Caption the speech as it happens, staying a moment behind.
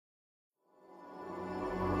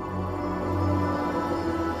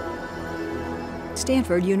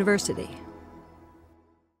Stanford University.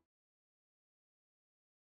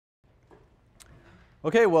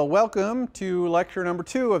 Okay, well, welcome to lecture number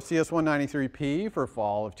 2 of CS 193P for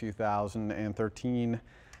fall of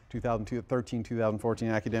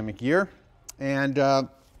 2013-2014 academic year. And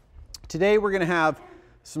today we're going to have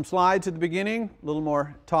some slides at the beginning, a little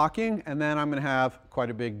more talking, and then I'm going to have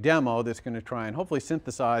quite a big demo that's going to try and hopefully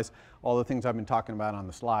synthesize all the things I've been talking about on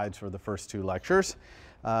the slides for the first 2 lectures,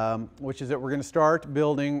 which is that we're going to start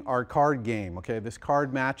building our card game. Okay, this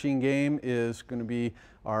card matching game is going to be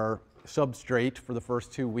our substrate for the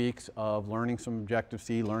first 2 weeks of learning some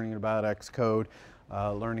Objective-C, learning about Xcode,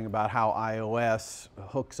 learning about how iOS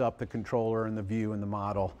hooks up the controller and the view and the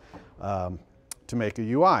model to make a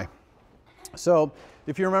UI. So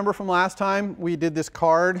if you remember from last time, we did this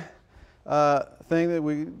card thing that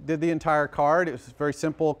we did the entire card. It was a very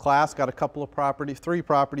simple class, got a couple of properties, 3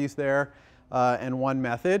 properties there, and 1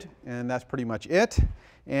 method, and that's pretty much it.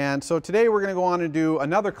 And so today we're going to go on and do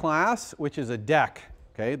another class, which is a deck,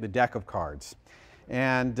 okay, the deck of cards.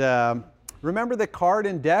 And remember that card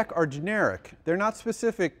and deck are generic. They're not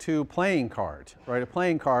specific to playing cards, right? A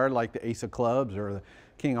playing card like the Ace of Clubs or the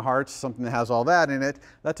King of Hearts, something that has all that in it,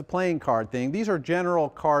 that's a playing card thing. These are general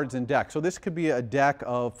cards and decks. So this could be a deck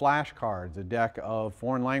of flashcards, a deck of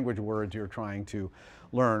foreign language words you're trying to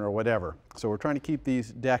learn or whatever. So we're trying to keep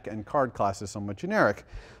these deck and card classes somewhat generic.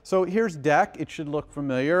 So here's deck. It should look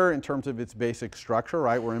familiar in terms of its basic structure,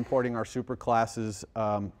 right? We're importing our superclasses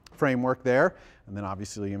framework there, and then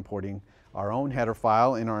obviously importing our own header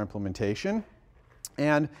file in our implementation.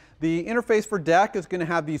 And the interface for deck is going to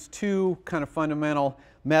have these 2 kind of fundamental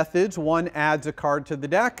methods. One adds a card to the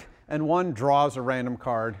deck, and one draws a random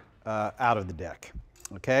card out of the deck.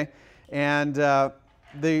 Okay? And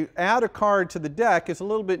the add a card to the deck is a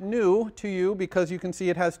little bit new to you because you can see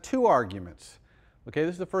it has 2 arguments. Okay,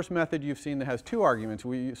 this is the first method you've seen that has 2 arguments.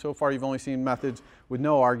 So far you've only seen methods with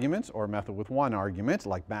no arguments, or a method with 1 argument,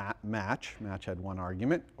 like match. Match had 1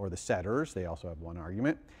 argument, or the setters, they also have 1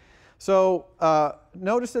 argument. So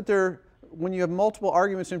notice that when you have multiple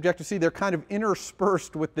arguments in Objective-C, they're kind of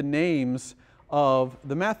interspersed with the names of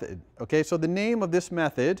the method. Okay, so the name of this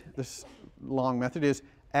method, this long method, is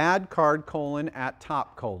add card : at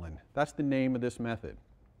top : That's the name of this method.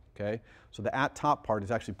 Okay, so the at top part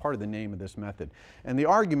is actually part of the name of this method. And the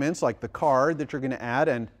arguments, like the card that you're going to add,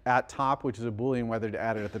 and at top, which is a Boolean whether to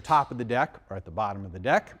add it at the top of the deck or at the bottom of the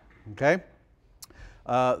deck. Okay,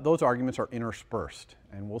 those arguments are interspersed,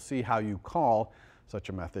 and we'll see how you call such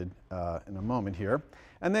a method in a moment here.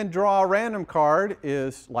 And then draw a random card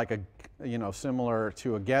is like similar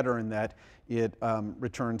to a getter in that it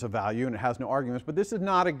returns a value and it has no arguments. But this is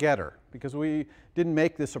not a getter because we didn't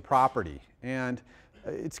make this a property. And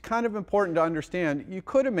it's kind of important to understand you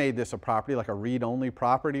could have made this a property, like a read-only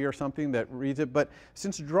property or something that reads it. But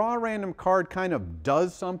since draw a random card kind of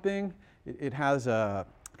does something, it has a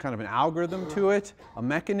kind of an algorithm to it, a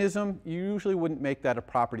mechanism, you usually wouldn't make that a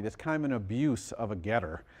property. That's kind of an abuse of a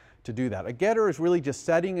getter to do that. A getter is really just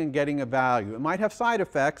setting and getting a value. It might have side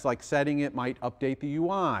effects, like setting it might update the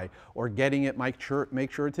UI, or getting it might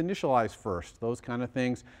make sure it's initialized first. Those kind of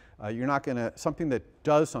things. You're not going to, something that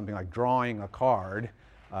does something like drawing a card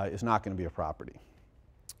is not going to be a property.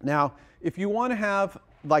 Now, if you want to have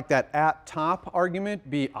like that at top argument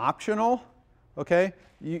be optional, okay,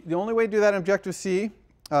 the only way to do that in Objective-C,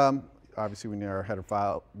 obviously we need our header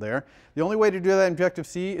file there. The only way to do that in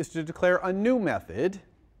Objective-C is to declare a new method,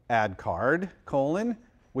 add card :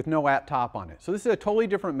 with no at top on it. So this is a totally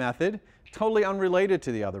different method, totally unrelated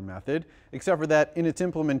to the other method, except for that in its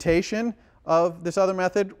implementation of this other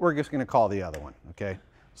method, we're just going to call the other one. Okay,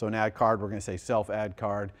 so in add card, we're going to say self add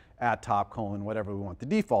card at top : whatever we want the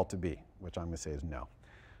default to be, which I'm going to say is no.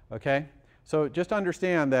 Okay, so just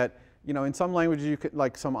understand that in some languages you could,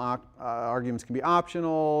 like some arguments can be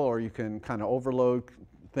optional, or you can kind of overload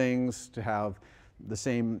things to have the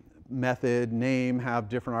same method name have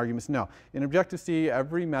different arguments. No, in Objective-C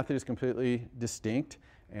every method is completely distinct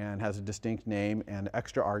and has a distinct name, and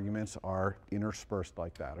extra arguments are interspersed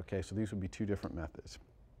like that. Okay, so these would be 2 different methods.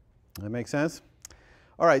 That make sense?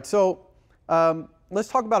 All right, so let's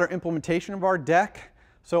talk about our implementation of our deck.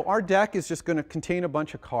 So our deck is just going to contain a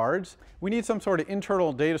bunch of cards. We need some sort of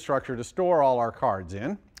internal data structure to store all our cards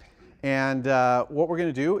in. And what we're going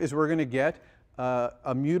to do is we're going to get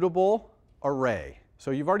a mutable array.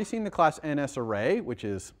 So you've already seen the class NSArray, which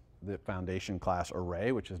is the foundation class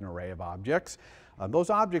array, which is an array of objects.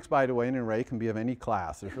 Those objects, by the way, in an array can be of any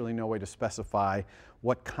class. There's really no way to specify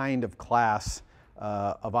what kind of class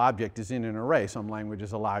of object is in an array. Some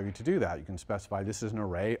languages allow you to do that. You can specify this is an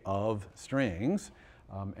array of strings.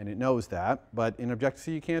 and it knows that. But in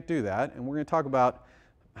Objective-C, you can't do that. And we're going to talk about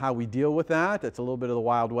how we deal with that. It's a little bit of the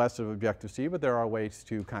Wild West of Objective-C, but there are ways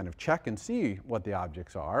to kind of check and see what the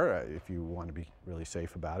objects are if you want to be really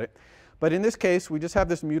safe about it. But in this case, we just have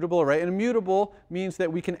this mutable array. And immutable means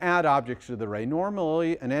that we can add objects to the array.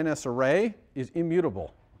 Normally, an NS array is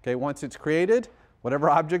immutable. Okay, once it's created, whatever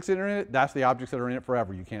objects are in it, that's the objects that are in it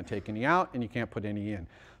forever. You can't take any out, and you can't put any in.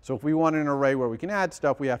 So if we want an array where we can add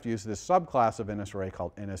stuff, we have to use this subclass of NS array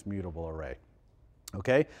called NS mutable array.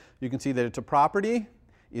 Okay, you can see that it's a property.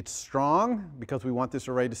 It's strong because we want this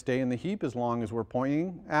array to stay in the heap as long as we're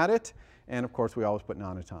pointing at it. And of course, we always put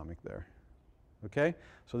non-atomic there. Okay,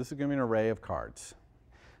 so this is going to be an array of cards.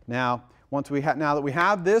 Now, now that we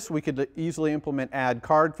have this, we could easily implement add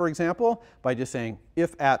card, for example, by just saying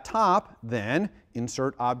if at top, then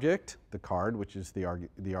insert object, the card, which is the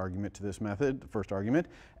argument to this method, the first argument,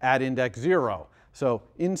 add index 0. So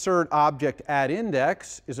insert object add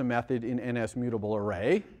index is a method in NS mutable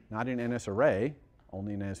array, not in NS array,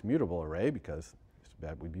 only in NS mutable array because it's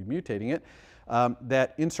bad we'd be mutating it,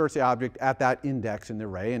 that inserts the object at that index in the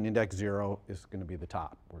array, and index 0 is going to be the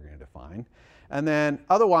top we're going to define. And then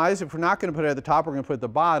otherwise, if we're not going to put it at the top, we're going to put it at the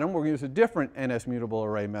bottom. We're going to use a different NS mutable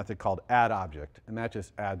array method called add object, and that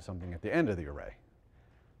just adds something at the end of the array.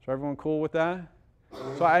 So everyone cool with that?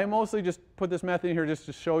 So I mostly just put this method in here just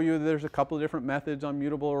to show you that there's a couple of different methods on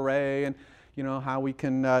mutable array and how we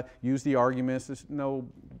can use the arguments. There's no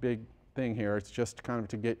big thing here. It's just kind of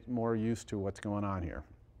to get more used to what's going on here.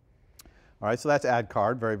 All right, so that's add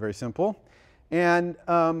card, very, very simple. And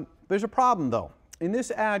there's a problem though. In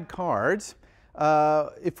this add cards,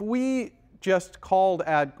 if we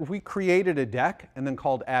created a deck and then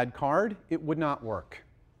called add card, it would not work.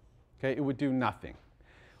 Okay, it would do nothing.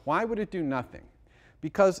 Why would it do nothing?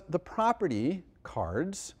 Because the property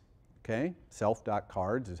cards, okay,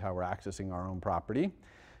 self.cards is how we're accessing our own property.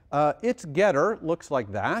 Its getter looks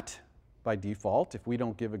like that by default. If we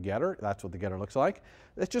don't give a getter, that's what the getter looks like.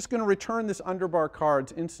 It's just going to return this underbar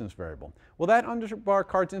cards instance variable. Well, that underbar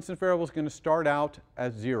cards instance variable is going to start out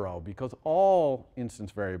as 0 because all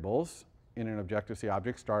instance variables in an Objective-C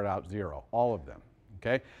object start out 0, all of them.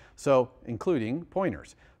 Okay, so including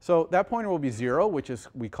pointers. So that pointer will be 0, which is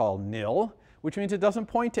we call nil, which means it doesn't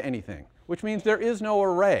point to anything, which means there is no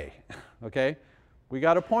array. Okay, we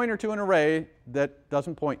got a pointer to an array that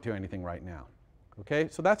doesn't point to anything right now. Okay,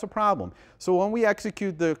 so that's a problem. So when we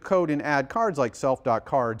execute the code in add cards like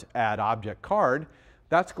self.cards add object card,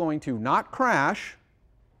 that's going to not crash,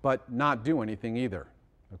 but not do anything either.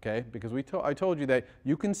 Okay, because I told you that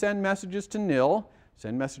you can send messages to nil,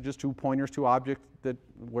 send messages to pointers to objects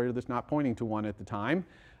where it's not pointing to one at the time,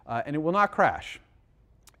 and it will not crash.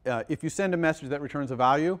 If you send a message that returns a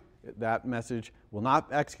value, that message will not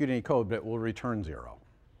execute any code, but it will return 0.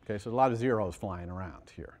 Okay, so a lot of zeros flying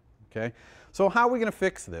around here. Okay, so how are we going to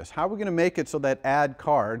fix this? How are we going to make it so that add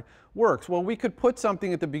card works? Well, we could put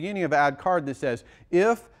something at the beginning of add card that says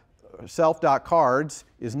if self.cards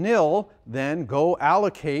is nil, then go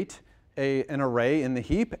allocate an array in the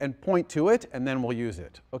heap and point to it, and then we'll use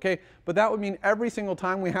it. Okay, but that would mean every single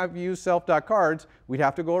time we have used self.cards, we'd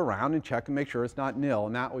have to go around and check and make sure it's not nil,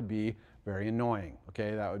 and that would be very annoying.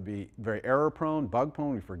 Okay, that would be very error prone, bug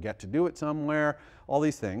prone, we forget to do it somewhere, all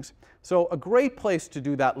these things. So a great place to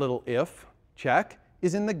do that little if check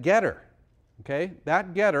is in the getter. Okay,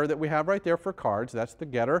 that getter that we have right there for cards, that's the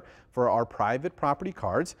getter for our private property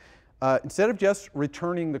cards. Instead of just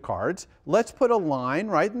returning the cards, let's put a line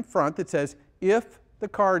right in front that says if the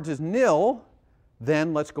cards is nil,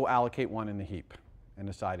 then let's go allocate one in the heap and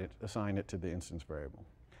assign it to the instance variable.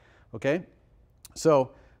 Okay,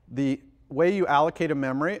 so the way you allocate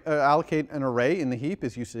allocate an array in the heap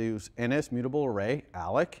is you use NS mutable array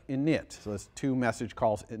alloc init. So there's two message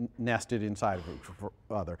calls nested inside of each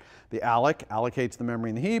other. The alloc allocates the memory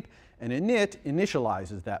in the heap, and init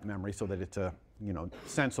initializes that memory so that it's a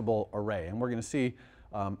sensible array. And we're going to see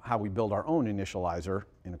how we build our own initializer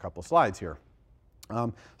in a couple of slides here.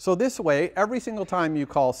 So this way, every single time you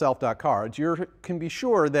call self.cards, you can be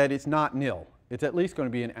sure that it's not nil. It's at least going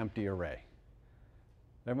to be an empty array.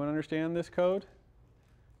 Everyone understand this code?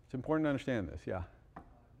 It's important to understand this, yeah.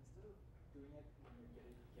 Instead of doing it when you're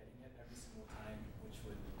getting it every single time, which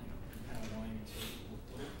would be kind of annoying too,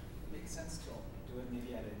 would it make sense to do it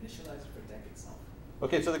maybe at an initializer for deck itself?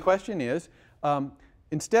 Okay, so the question is,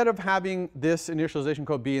 instead of having this initialization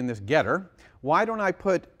code be in this getter, why don't I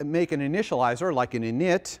make an initializer like an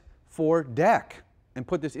init for deck and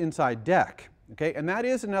put this inside deck? Okay, and that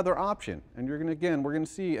is another option. And we're going to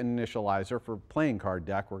see an initializer for playing card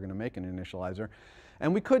deck. We're going to make an initializer.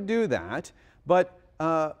 And we could do that. But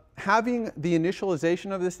having the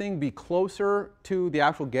initialization of this thing be closer to the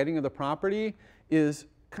actual getting of the property is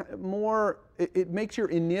more, it makes your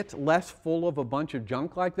init less full of a bunch of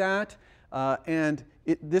junk like that. And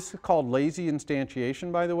this is called lazy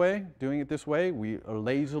instantiation, by the way, doing it this way. We are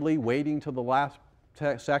lazily waiting till the last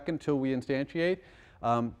second till we instantiate.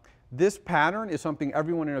 This pattern is something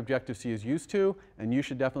everyone in Objective-C is used to, and you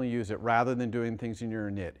should definitely use it rather than doing things in your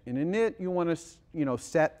init. In init, you want to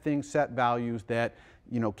set things, set values that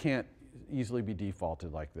can't easily be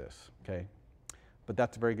defaulted like this. Okay, but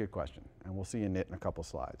that's a very good question, and we'll see init in a couple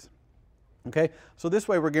slides. Okay, so this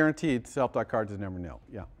way we're guaranteed self.cards is never nil.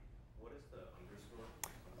 Yeah. What is the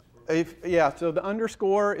underscore? So the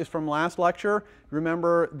underscore is from last lecture.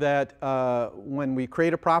 Remember that when we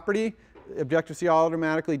create a property, Objective-C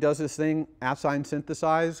automatically does this thing, assign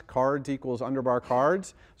synthesize, cards equals underbar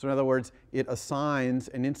cards. So in other words, it assigns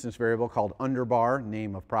an instance variable called underbar,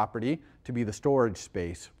 name of property, to be the storage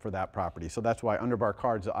space for that property. So that's why underbar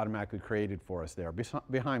cards is automatically created for us there,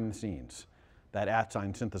 behind the scenes. That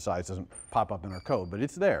assign synthesize doesn't pop up in our code, but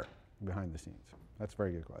it's there behind the scenes. That's a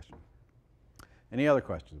very good question. Any other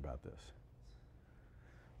questions about this?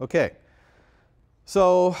 Okay.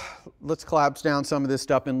 So let's collapse down some of this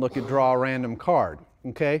stuff and look at draw a random card.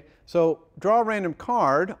 Okay, so draw a random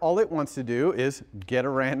card, all it wants to do is get a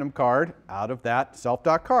random card out of that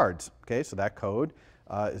self.cards. Okay, so that code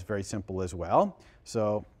is very simple as well.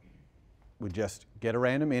 So we just get a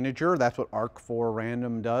random integer. That's what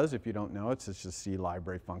arc4random does. If you don't know, it's just a C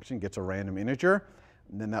library function, gets a random integer.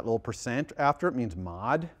 And then that little percent after it means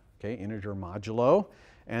mod, okay, integer modulo.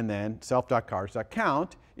 And then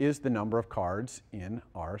self.cards.count is the number of cards in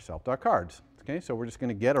our self.cards. Okay, so we're just going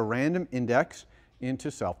to get a random index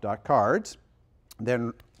into self.cards.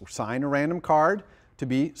 Then assign a random card to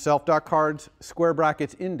be self.cards square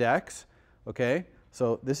brackets index. Okay,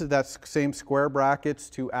 so this is that same square brackets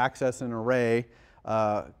to access an array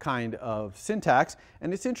kind of syntax.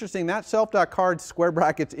 And it's interesting, that self.cards square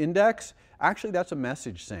brackets index, actually that's a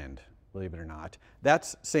message send, believe it or not.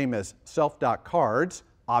 That's same as self.cards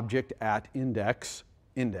object at index,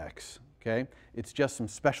 okay? It's just some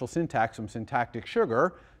special syntax, some syntactic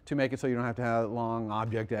sugar to make it so you don't have to have a long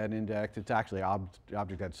object at index. It's actually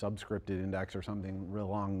object at subscripted index or something, real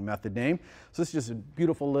long method name. So it's just a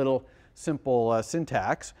beautiful little simple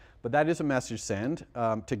syntax, but that is a message send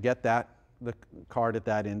to get the card at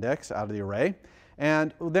that index out of the array.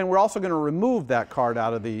 And then we're also going to remove that card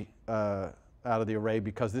out of the array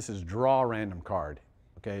because this is draw random card.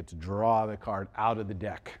 Okay, it's draw the card out of the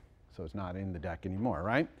deck, so it's not in the deck anymore,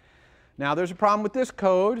 right? Now there's a problem with this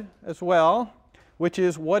code as well, which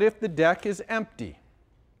is what if the deck is empty?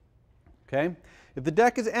 Okay, if the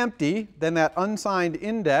deck is empty, then that unsigned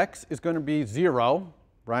index is going to be 0,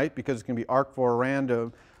 right? Because it's going to be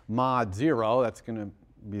arc4random mod 0, that's going to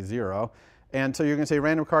be 0. And so you're going to say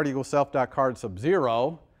random card equals self.card sub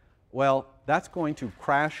 0. Well, that's going to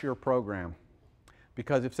crash your program.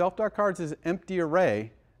 Because if self.cards is an empty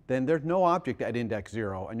array, then there's no object at index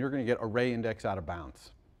 0, and you're going to get array index out of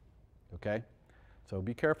bounds. Okay? So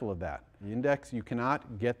be careful of that. The index, you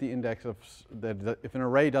cannot get the index of, if an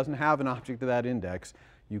array doesn't have an object to that index,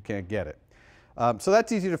 you can't get it. So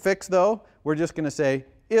that's easy to fix, though. We're just going to say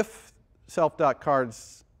if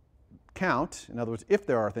self.cards count, in other words, if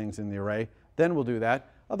there are things in the array, then we'll do that.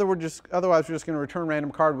 Otherwise, we're just going to return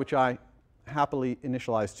random card, which I happily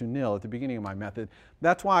initialize to nil at the beginning of my method.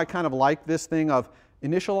 That's why I kind of like this thing of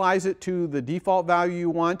initialize it to the default value you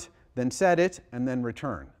want, then set it, and then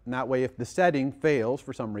return. And that way, if the setting fails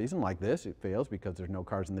for some reason, like this, it fails because there's no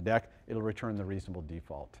cards in the deck, it'll return the reasonable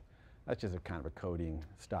default. That's just a kind of a coding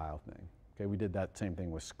style thing. Okay, we did that same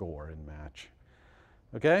thing with score and match.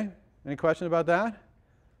 Okay, any questions about that?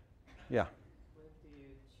 Yeah. When do you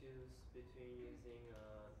choose between using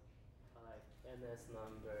like NS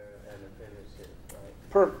number and a primitive,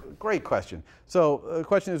 right? Great question. So the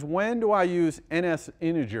question is, when do I use NS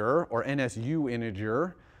integer or NSU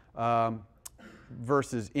integer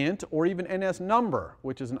versus int, or even NS number,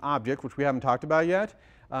 which is an object, which we haven't talked about yet?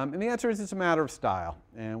 And the answer is it's a matter of style.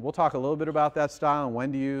 And we'll talk a little bit about that style and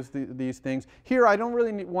when to use these things. Here, I don't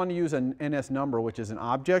really want to use an NS number, which is an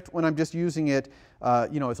object, when I'm just using it,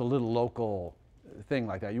 as a little local thing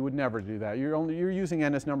like that. You would never do that. You're using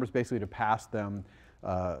NS numbers basically to pass them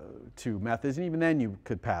to methods, and even then you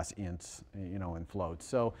could pass ints, and floats.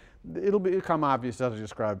 So it'll become obvious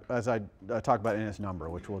as I talk about NS number,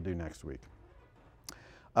 which we'll do next week.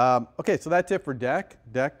 Okay, so that's it for deck.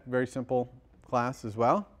 Deck, very simple class as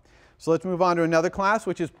well. So let's move on to another class,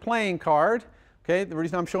 which is playing card. Okay, the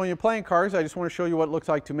reason I'm showing you playing cards, I just want to show you what it looks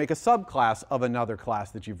like to make a subclass of another class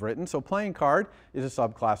that you've written. So playing card is a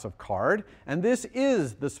subclass of card, and this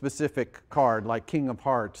is the specific card, like King of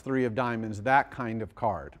Hearts, 3 of Diamonds, that kind of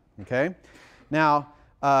card. Okay, now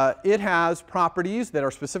it has properties that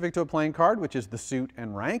are specific to a playing card, which is the suit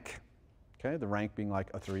and rank. Okay, the rank being like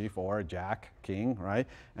a 3, 4, a jack, king, right,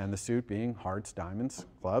 and the suit being hearts, diamonds,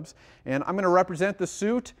 clubs. And I'm going to represent the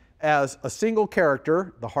suit as a single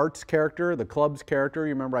character, the hearts character, the clubs character.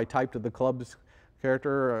 You remember I typed the clubs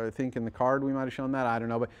character, I think in the card we might have shown that, I don't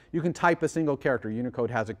know, but you can type a single character.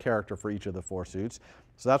 Unicode has a character for each of the 4 suits.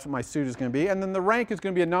 So that's what my suit is going to be. And then the rank is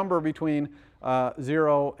going to be a number between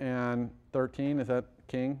 0 and 13. Is that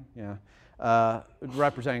king? Yeah.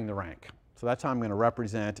 Representing the rank. So that's how I'm going to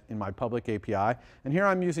represent in my public API. And here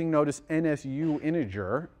I'm using, notice, NSU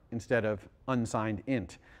integer instead of unsigned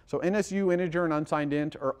int. So NSU integer and unsigned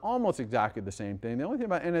int are almost exactly the same thing. The only thing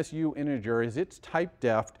about NSU integer is it's type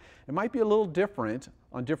deft. It might be a little different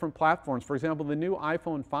on different platforms. For example, the new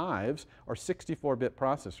iPhone 5s are 64-bit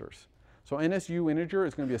processors. So NSU integer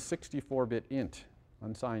is going to be a 64-bit int,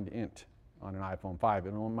 unsigned int on an iPhone 5.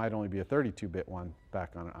 It might only be a 32-bit one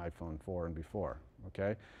back on an iPhone 4 and before.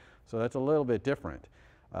 Okay? So that's a little bit different.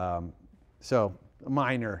 So a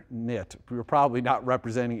minor nit. We're probably not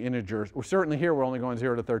representing integers. We're certainly here we're only going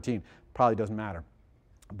 0 to 13. Probably doesn't matter.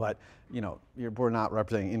 But you know, we're not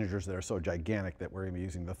representing integers that are so gigantic that we're going to be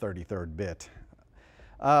using the 33rd bit.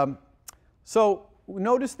 So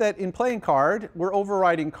notice that in playing card, we're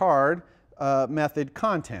overriding card method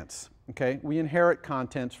contents. Okay? We inherit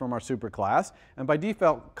contents from our superclass, and by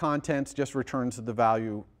default, contents just returns the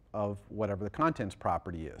value of whatever the contents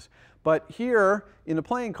property is. But here in the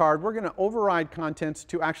playing card, we're going to override contents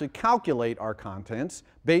to actually calculate our contents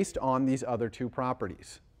based on these other 2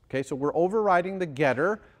 properties. Okay, so we're overriding the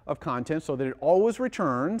getter of contents so that it always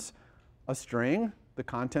returns a string, the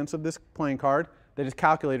contents of this playing card, that is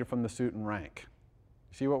calculated from the suit and rank.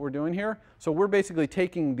 See what we're doing here? So we're basically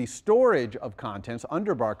taking the storage of contents,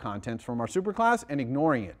 underbar contents from our superclass and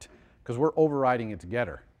ignoring it because we're overriding its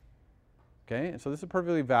getter. Okay, and so this is a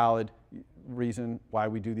perfectly valid reason why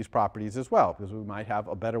we do these properties as well, because we might have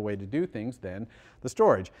a better way to do things than the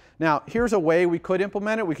storage. Now, here's a way we could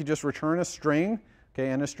implement it. We could just return a string, okay,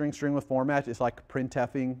 and a string with format is like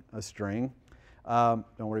printfing a string. Don't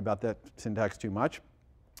worry about that syntax too much.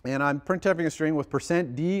 And I'm printfing a string with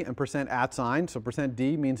 %d and %@. So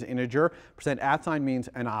 %d means an integer, %@ means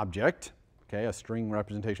an object, okay, a string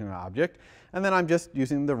representation of an object. And then I'm just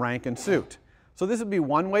using the rank and suit. So this would be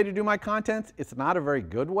one way to do my contents. It's not a very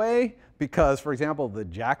good way because, for example, the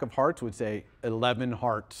jack of hearts would say 11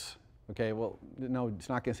 hearts. Okay, well, no, it's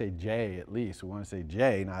not going to say J at least. We want to say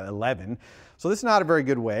J, not 11. So this is not a very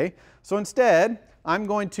good way. So instead, I'm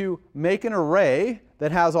going to make an array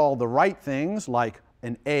that has all the right things, like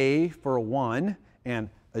an A for a 1, and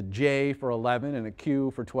a J for 11, and a Q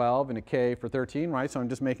for 12, and a K for 13, right? So I'm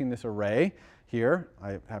just making this array here.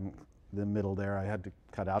 I haven't, the middle there I had to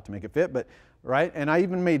cut out to make it fit, but right? And I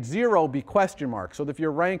even made 0 be question mark. So if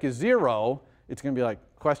your rank is 0, it's going to be like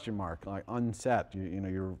question mark, like unset. You know,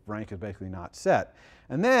 your rank is basically not set.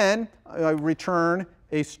 And then I return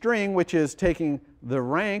a string which is taking the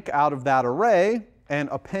rank out of that array and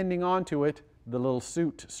appending onto it the little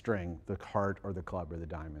suit string, the heart or the club or the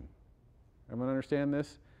diamond. Everyone understand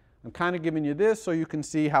this? I'm kind of giving you this so you can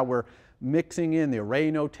see how we're mixing in the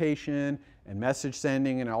array notation and message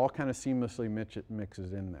sending, and it all kind of seamlessly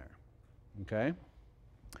mixes in there. Okay?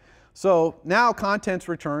 So now contents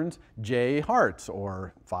returns J hearts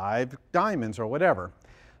or 5 diamonds or whatever.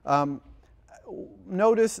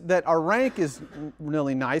 Notice that our rank is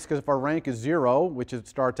really nice because if our rank is 0, which it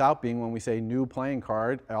starts out being when we say new playing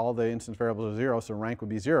card, all the instance variables are 0, so rank would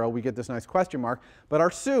be 0, we get this nice question mark. But our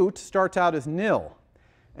suit starts out as nil.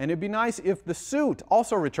 And it'd be nice if the suit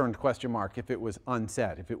also returned question mark if it was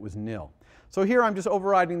unset, if it was nil. So here I'm just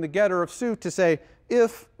overriding the getter of suit to say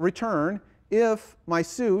if return, if my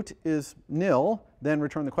suit is nil, then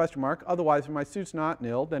return the question mark. Otherwise, if my suit's not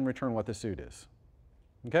nil, then return what the suit is.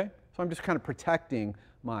 Okay? So I'm just kind of protecting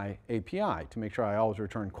my API to make sure I always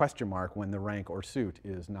return question mark when the rank or suit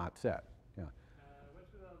is not set. Yeah.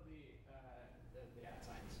 What's with all the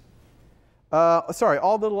 @ signs? Sorry,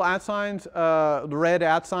 all the little @ signs, the red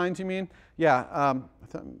 @ signs you mean? Yeah,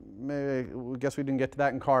 maybe, I guess we didn't get to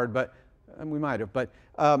that in card, but we might have. But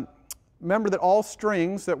remember that all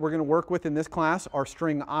strings that we're going to work with in this class are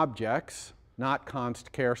string objects, not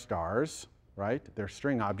const char stars, right? They're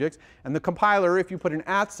string objects. And the compiler, if you put an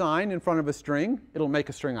 @ sign in front of a string, it'll make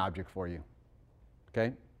a string object for you.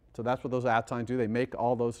 Okay? So that's what those @signs do. They make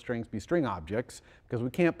all those strings be string objects because we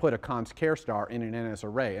can't put a const char star in an NS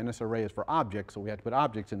array. NS array is for objects, so we have to put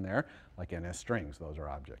objects in there like NS strings. Those are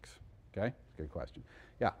objects. Okay? Good question.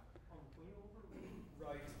 Yeah? When you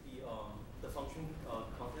overwrite the function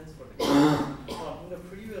contents for the in the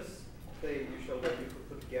previous day you showed that you could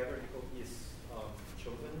put gather equal is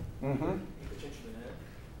chosen. You could change the name.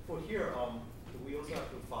 For here, do we also have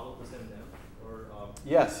to follow the same name? Or,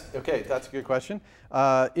 yes. Okay, that's a good question.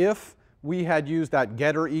 If we had used that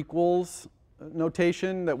getter equals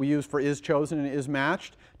notation that we use for is chosen and is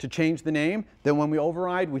matched to change the name, then when we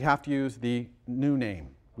override, we'd have to use the new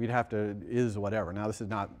name. We'd have to is whatever. Now, this is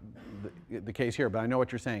not the case here, but I know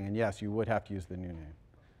what you're saying, and yes, you would have to use the new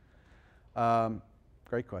name.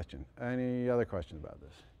 Great question. Any other questions about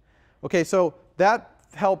this? Okay, so that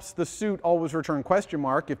helps the suit always return question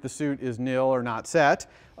mark if the suit is nil or not set.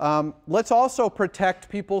 Let's also protect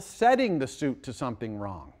people setting the suit to something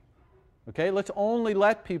wrong. Okay, let's only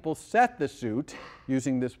let people set the suit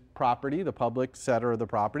using this property, the public setter of the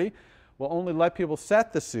property. We'll only let people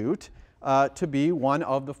set the suit to be one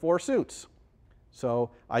of the 4 suits.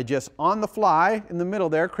 So I just, on the fly, in the middle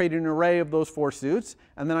there, create an array of those 4 suits,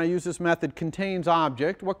 and then I use this method contains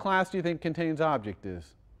object. What class do you think contains object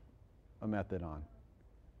is a method on?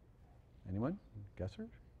 Anyone? Guessers?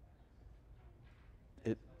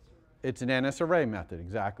 It's an NS array method,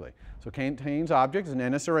 exactly. So contains object is an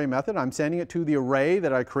NS array method. I'm sending it to the array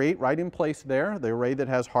that I create right in place there, the array that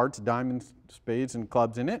has hearts, diamonds, spades, and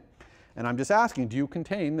clubs in it. And I'm just asking, do you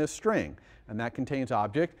contain this string? And that contains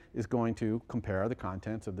object is going to compare the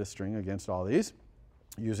contents of this string against all these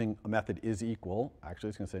using a method is equal. Actually,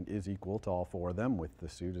 it's going to send is equal to all 4 of them with the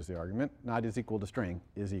suit as the argument. Not is equal to string,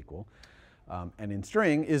 is equal. And in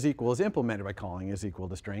string, is equal is implemented by calling is equal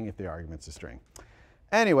to string if the argument's a string.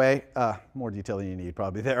 Anyway, more detail than you need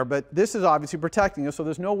probably there, but this is obviously protecting us, so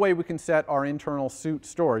there's no way we can set our internal suit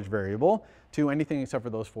storage variable to anything except for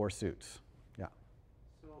those 4 suits. Yeah?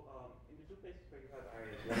 So in the 2 places where you have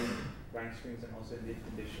arrays, one rank strings and also in the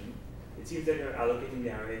condition, it seems that you're allocating the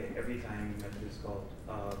array every time the method is called.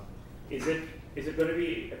 Is it going to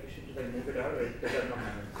be efficient to like move it out, or does that not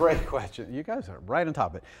matter? Great question. You guys are right on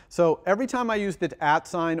top of it. So every time I use the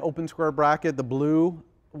 @ open square bracket, the blue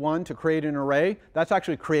one to create an array, that's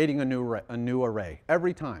actually creating a new array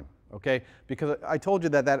every time. Okay? Because I told you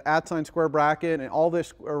that that @ square bracket and all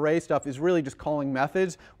this array stuff is really just calling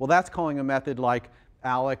methods. Well, that's calling a method like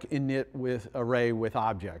alloc init with array with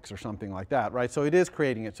objects or something like that, right? So it is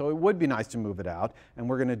creating it. So it would be nice to move it out, and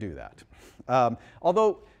we're going to do that.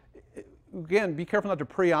 Although, again, be careful not to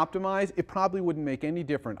pre-optimize. It probably wouldn't make any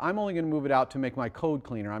difference. I'm only going to move it out to make my code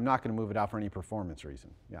cleaner. I'm not going to move it out for any performance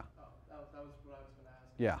reason. Yeah. Oh, that was what I was going to ask.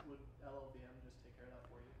 Yeah. Would LLVM just take care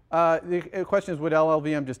of that for you? The question is, would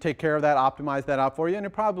LLVM just take care of that, optimize that out for you? And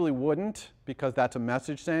it probably wouldn't, because that's a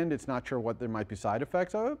message send. It's not sure what there might be side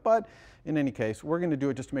effects of it. But in any case, we're going to do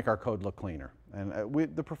it just to make our code look cleaner. And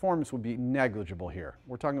the performance would be negligible here.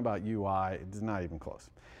 We're talking about UI. It's not even close.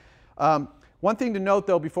 One thing to note,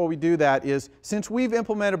 though, before we do that is, since we've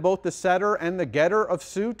implemented both the setter and the getter of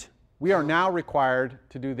suit, we are now required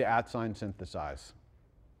to do the @ synthesize.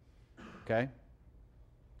 Okay?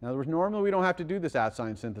 In other words, normally we don't have to do this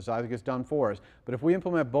 @ synthesize. It gets done for us. But if we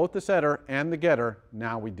implement both the setter and the getter,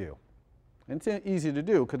 now we do. And it's easy to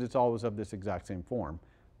do because it's always of this exact same form.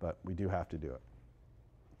 But we do have to do it.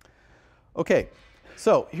 Okay.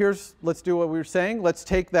 So let's do what we were saying. Let's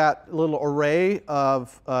take that little array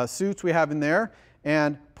of suits we have in there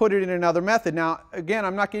and put it in another method. Now, again,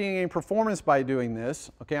 I'm not getting any performance by doing this.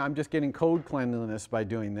 Okay, I'm just getting code cleanliness by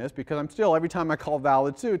doing this because I'm still, every time I call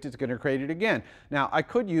valid suit, it's going to create it again. Now, I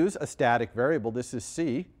could use a static variable. This is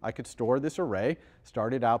C. I could store this array,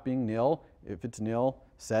 start it out being nil. If it's nil,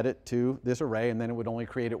 set it to this array, and then it would only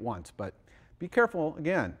create it once. But be careful,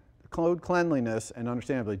 again. Code cleanliness and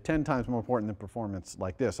understandably 10 times more important than performance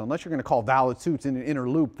like this. Unless you're going to call valid suits in an inner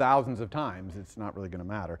loop thousands of times, it's not really going to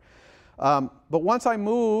matter. But once I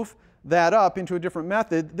move that up into a different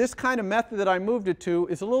method, this kind of method that I moved it to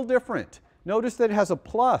is a little different. Notice that it has a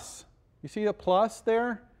plus. You see a plus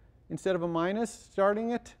there instead of a minus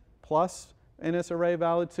starting it? Plus NS array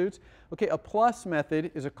valid suits. Okay, a plus method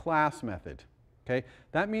is a class method. Okay,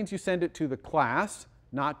 that means you send it to the class,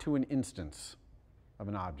 not to an instance of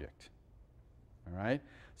an object. All right?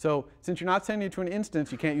 So since you're not sending it to an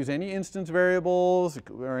instance, you can't use any instance variables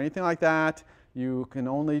or anything like that. You can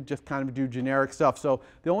only just kind of do generic stuff. So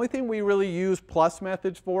the only thing we really use plus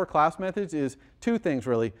methods for, class methods, is 2 things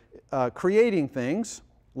really. Creating things,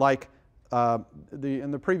 like in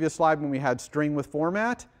the previous slide when we had string with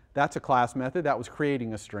format, that's a class method. That was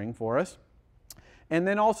creating a string for us. And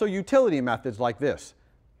then also utility methods like this.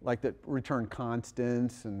 like that return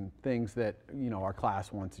constants and things that our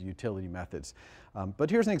class wants as utility methods. But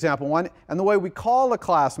here's an example one. And the way we call a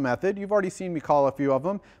class method, you've already seen me call a few of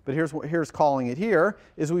them, but here's calling it here,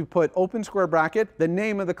 is we put open square bracket, the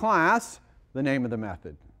name of the class, the name of the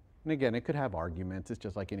method. And again, it could have arguments. It's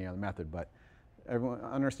just like any other method, but everyone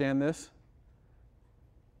understand this?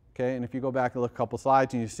 Okay, and if you go back and look a couple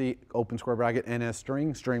slides and you see open square bracket, NS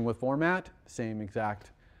string, string with format, same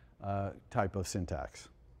exact type of syntax.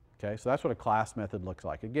 Okay, so that's what a class method looks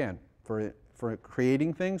like. Again, for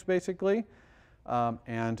creating things basically,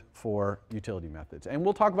 and for utility methods. And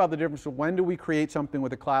we'll talk about the difference of when do we create something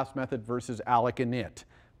with a class method versus alloc init.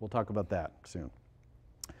 We'll talk about that soon.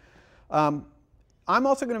 I'm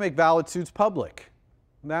also going to make valid suits public.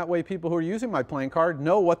 That way people who are using my playing card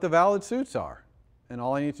know what the valid suits are. And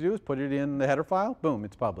all I need to do is put it in the header file. Boom,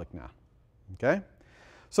 it's public now. Okay?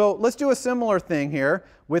 So let's do a similar thing here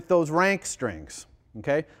with those rank strings.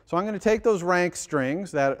 Okay? So I'm going to take those rank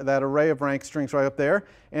strings, that array of rank strings right up there,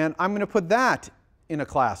 and I'm going to put that in a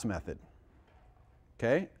class method.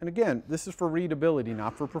 Okay? And again, this is for readability,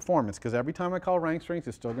 not for performance, because every time I call rank strings,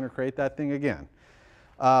 it's still going to create that thing again.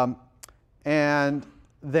 And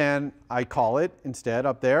then I call it instead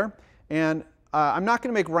up there. And I'm not going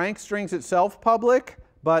to make rank strings itself public,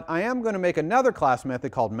 but I am going to make another class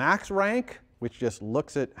method called maxRank, which just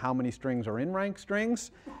looks at how many strings are in rank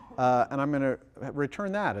strings. And I'm going to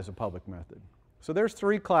return that as a public method. So there's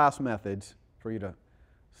 3 class methods for you to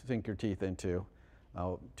sink your teeth into.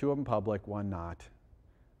 2 of them public, 1 not.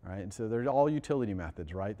 All right? And so they're all utility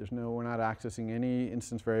methods, right? We're not accessing any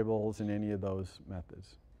instance variables in any of those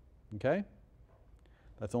methods. Okay?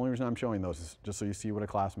 That's the only reason I'm showing those, is just so you see what a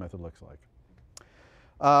class method looks like.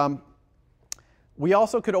 We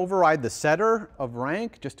also could override the setter of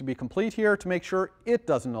rank, just to be complete here, to make sure it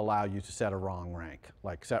doesn't allow you to set a wrong rank,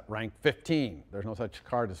 like set rank 15. There's no such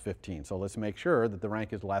card as 15, so let's make sure that the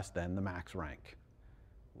rank is less than the max rank,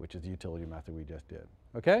 which is the utility method we just did.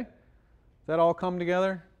 Okay? Does that all come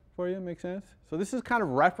together for you? Make sense? So this is kind of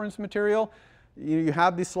reference material. You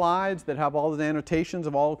have these slides that have all the annotations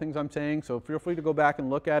of all the things I'm saying, so feel free to go back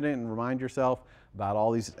and look at it and remind yourself about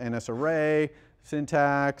all these NS array,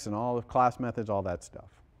 syntax, and all the class methods, all that stuff.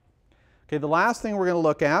 Okay, the last thing we're going to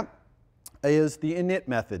look at is the init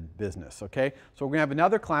method business. Okay, so we're going to have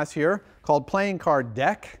another class here called playing card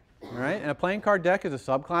deck. All right, and a playing card deck is a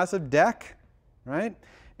subclass of deck, right?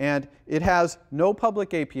 And it has no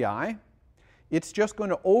public API. It's just going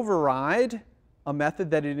to override a method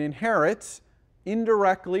that it inherits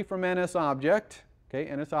indirectly from NSObject. Okay,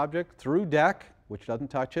 NSObject through deck, which doesn't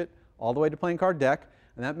touch it, all the way to playing card deck,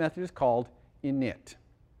 and that method is called init.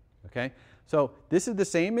 Okay, so this is the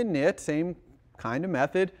same init, same kind of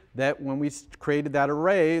method that when we created that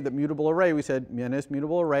array, that mutable array, we said NS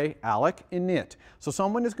mutable array alloc init. So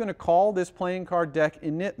someone is going to call this playing card deck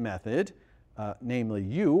init method, namely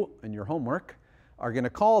you in your homework, are going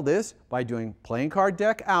to call this by doing playing card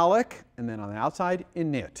deck alloc and then on the outside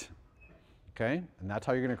init. Okay, and that's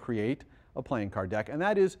how you're going to create a playing card deck, and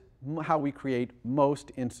that is how we create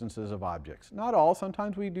most instances of objects. Not all.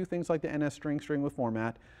 Sometimes we do things like the NS string with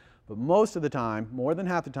format, but most of the time, more than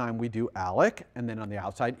half the time, we do alloc and then on the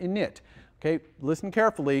outside init. Okay, listen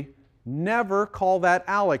carefully. Never call that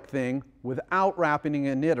alloc thing without wrapping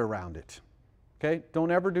an init around it. Okay,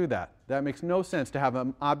 don't ever do that. That makes no sense to have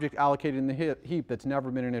an object allocated in the heap that's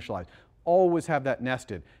never been initialized. Always have that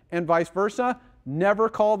nested. And vice versa, never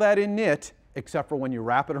call that init except for when you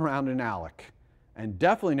wrap it around an alloc. And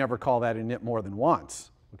definitely never call that init more than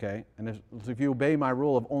once. Okay, and if you obey my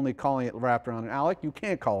rule of only calling it wrapped around an alloc, you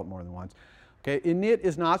can't call it more than once. Okay, init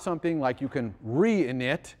is not something like you can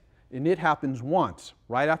re-init. Init happens once,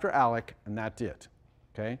 right after alloc, and that's it.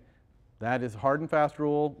 Okay, that is a hard and fast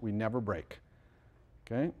rule we never break.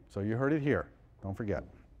 Okay, so you heard it here. Don't forget.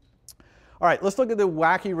 All right, let's look at the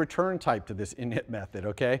wacky return type to this init method,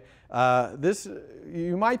 okay?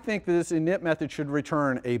 You might think that this init method should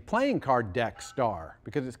return a playing card deck star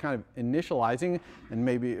because it's kind of initializing and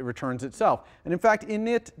maybe it returns itself. And in fact,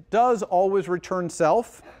 init does always return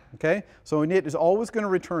self, okay? So init is always going to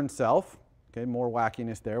return self. Okay, more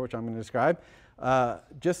wackiness there, which I'm going to describe.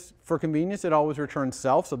 Just for convenience, it always returns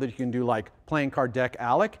self so that you can do like playing card deck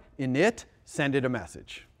alloc, init, send it a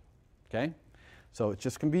message, okay? So it's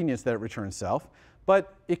just convenience that it returns self.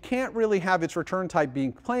 But it can't really have its return type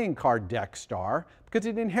being playing card deck star because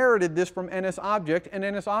it inherited this from NSObject, and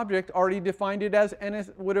NSObject already defined it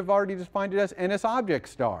as would have already defined it as NSObject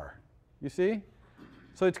star. You see?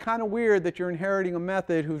 So it's kind of weird that you're inheriting a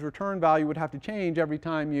method whose return value would have to change every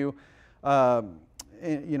time you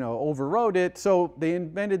overrode it. So they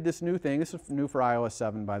invented this new thing. This is new for iOS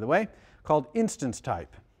 7, by the way, called instance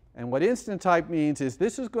type. And what instance type means is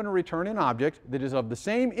this is going to return an object that is of the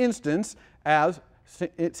same instance as,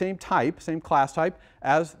 same type, same class type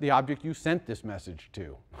as the object you sent this message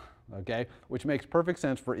to, okay? Which makes perfect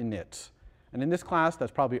sense for inits. And in this class,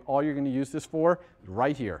 that's probably all you're going to use this for,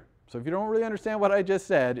 right here. So if you don't really understand what I just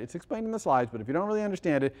said, it's explained in the slides, but if you don't really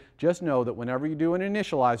understand it, just know that whenever you do an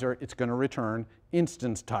initializer, it's going to return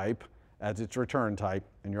instance type as its return type,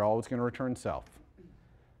 and you're always going to return self.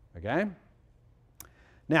 Okay?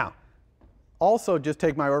 Now, also just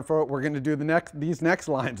take my word for it, we're going to do these next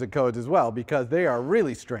lines of codes as well, because they are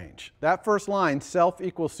really strange. That first line, self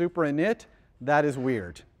equals super init, that is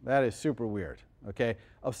weird. That is super weird. Okay?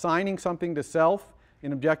 Assigning something to self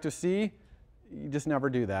in Objective-C, you just never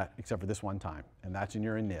do that except for this one time, and that's in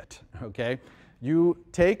your init. Okay? You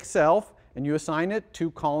take self and you assign it to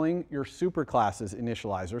calling your superclass's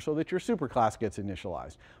initializer so that your superclass gets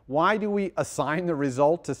initialized. Why do we assign the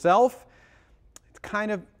result to self? It's kind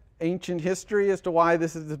of ancient history as to why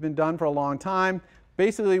this has been done for a long time.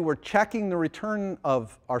 Basically, we're checking the return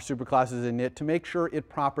of our superclass's init to make sure it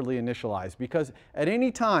properly initialized, because at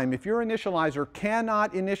any time, if your initializer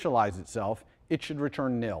cannot initialize itself, it should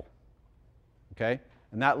return nil. Okay?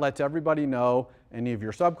 And that lets everybody know, any of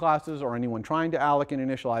your subclasses or anyone trying to alloc and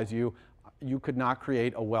initialize you, you could not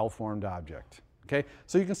create a well-formed object. Okay?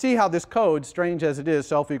 So you can see how this code, strange as it is,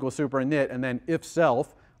 self equals super init, and then if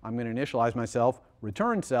self, I'm going to initialize myself,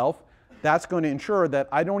 return self. That's going to ensure that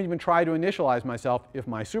I don't even try to initialize myself if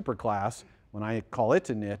my superclass, when I call its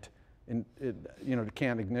init, it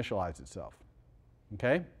can't initialize itself.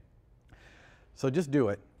 Okay? So just do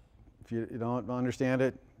it. If you don't understand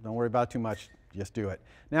it, don't worry about it too much. Just do it.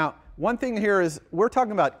 Now, one thing here is we're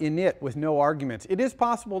talking about init with no arguments. It is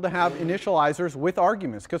possible to have initializers with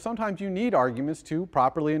arguments, because sometimes you need arguments to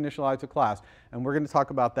properly initialize a class. And we're going to talk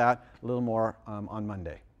about that a little more on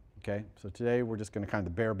Monday. Okay? So today we're just going to kind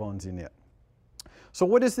of bare bones init. So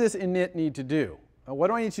what does this init need to do? What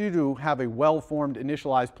do I need to do to have a well-formed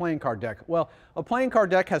initialized playing card deck? Well, a playing card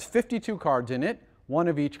deck has 52 cards in it, one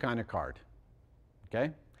of each kind of card.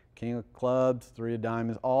 Okay? King of clubs, 3 of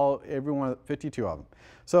diamonds, every one, 52 of them.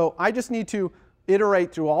 So I just need to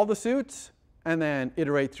iterate through all the suits and then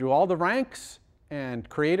iterate through all the ranks and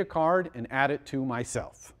create a card and add it to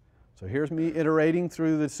myself. So here's me iterating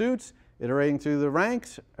through the suits, iterating through the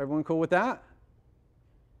ranks. Everyone cool with that?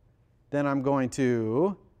 Then I'm going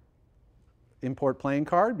to import playing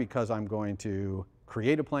card because I'm going to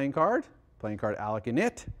create a playing card alloc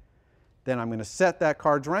init. Then I'm going to set that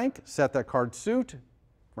card's rank, set that card's suit.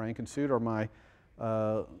 Rank and suit are my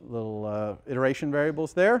little iteration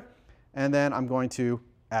variables there. And then I'm going to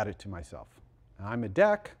add it to myself. And I'm a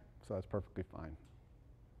deck, so that's perfectly fine.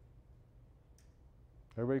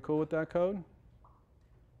 Everybody cool with that code?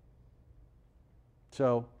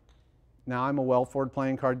 So now I'm a well-formed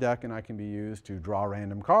playing card deck, and I can be used to draw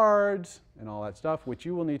random cards and all that stuff, which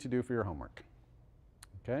you will need to do for your homework.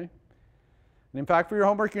 Okay? And in fact, for your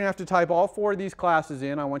homework, you're going to have to type all 4 of these classes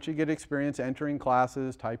in. I want you to get experience entering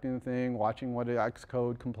classes, typing the thing, watching what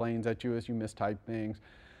Xcode complains at you as you mistype things,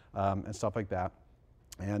 and stuff like that.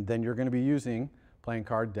 And then you're going to be using playing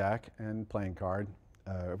card deck and playing card.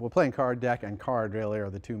 Well, playing card deck and card really are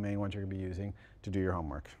the 2 main ones you're going to be using to do your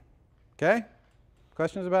homework. Okay?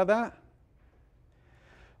 Questions about that?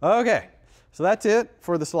 Okay. So that's it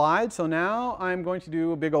for the slides. So now I'm going to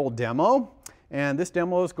do a big old demo. And this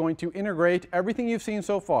demo is going to integrate everything you've seen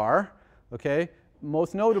so far, okay?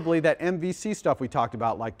 Most notably that MVC stuff we talked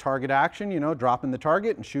about, like target action, dropping the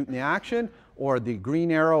target and shooting the action, or the green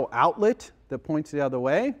arrow outlet that points the other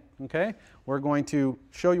way, okay? We're going to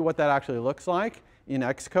show you what that actually looks like in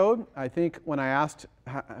Xcode. I think when I asked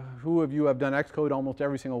who of you have done Xcode, almost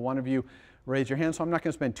every single one of you raised your hand, so I'm not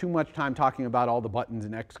going to spend too much time talking about all the buttons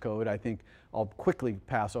in Xcode. I think I'll quickly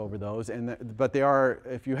pass over those. But they are,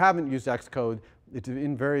 if you haven't used Xcode, it's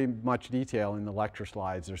in very much detail in the lecture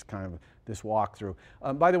slides. There's kind of this walkthrough.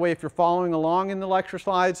 By the way, if you're following along in the lecture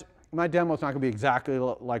slides, my demo is not going to be exactly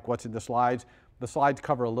like what's in the slides. The slides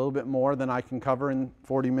cover a little bit more than I can cover in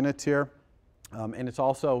 40 minutes here. And it's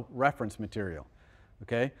also reference material.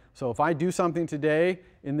 Okay? So if I do something today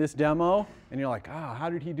in this demo, and you're like, how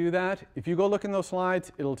did he do that? If you go look in those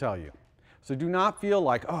slides, it'll tell you. So do not feel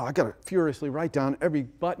like, I got to furiously write down every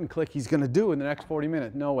button click he's going to do in the next 40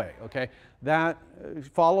 minutes. No way, okay?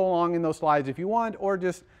 Follow along in those slides if you want, or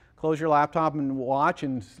just close your laptop and watch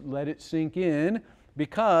and let it sink in,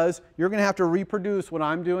 because you're going to have to reproduce what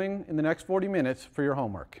I'm doing in the next 40 minutes for your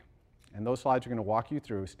homework. And those slides are going to walk you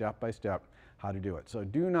through step by step how to do it. So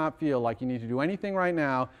do not feel like you need to do anything right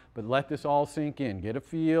now, but let this all sink in. Get a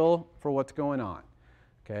feel for what's going on.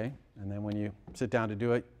 Okay? And then when you sit down to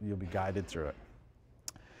do it, you'll be guided through it.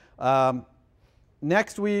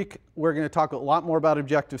 Next week, we're going to talk a lot more about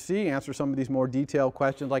Objective-C, answer some of these more detailed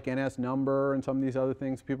questions like NS number and some of these other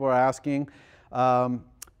things people are asking.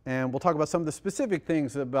 And we'll talk about some of the specific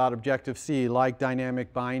things about Objective-C, like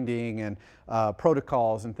dynamic binding and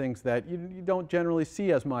protocols and things that you don't generally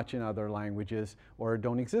see as much in other languages or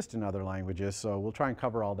don't exist in other languages. So we'll try and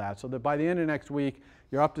cover all that so that by the end of next week,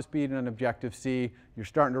 you're up to speed on Objective-C. You're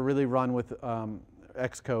starting to really run with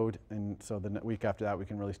Xcode. And so the week after that, we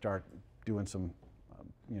can really start doing some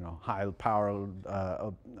high power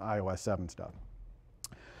iOS 7 stuff.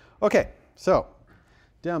 Okay, so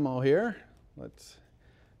demo here. Let's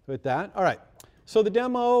put that. All right, so the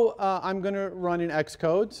demo I'm going to run in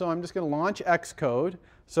Xcode. So I'm just going to launch Xcode.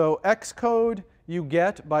 So Xcode you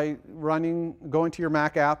get by going to your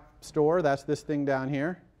Mac App Store. That's this thing down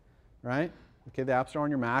here, right? Okay, the App Store on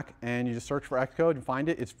your Mac, and you just search for Xcode and find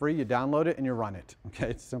it. It's free. You download it and you run it.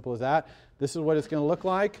 Okay, it's as simple as that. This is what it's going to look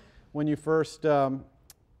like when you first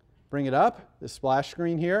bring it up, this splash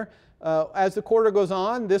screen here. As the quarter goes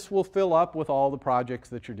on, this will fill up with all the projects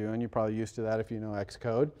that you're doing. You're probably used to that if you know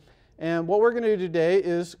Xcode. And what we're going to do today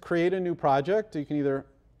is create a new project. You can either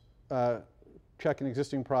check an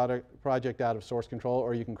existing project out of source control,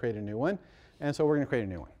 or you can create a new one. And so we're going to create a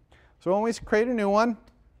new one. So when we create a new one,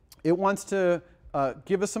 it wants to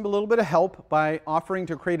give us a little bit of help by offering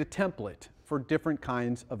to create a template for different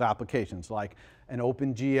kinds of applications, like an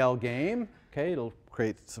OpenGL game. Okay, it'll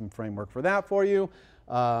create some framework for that for you.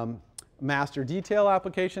 Master detail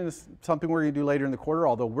application is something we're going to do later in the quarter,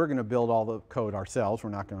 although we're going to build all the code ourselves.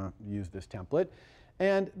 We're not going to use this template.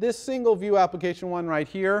 And this single view application one right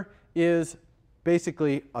here is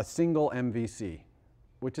basically a single MVC,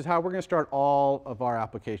 which is how we're going to start all of our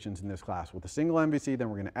applications in this class. With a single MVC, then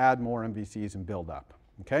we're going to add more MVCs and build up.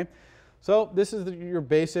 Okay? So this is your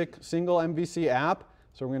basic single MVC app.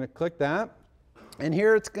 So we're going to click that. And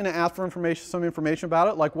here it's going to ask for some information about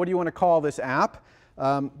it, like what do you want to call this app?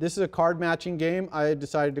 This is a card matching game I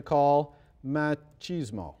decided to call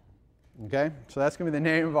Machismo. Okay, so that's going to be the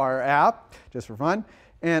name of our app, just for fun.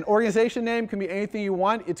 And organization name can be anything you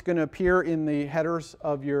want. It's going to appear in the headers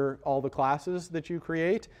of all the classes that you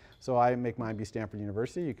create. So I make mine be Stanford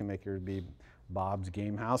University. You can make yours be Bob's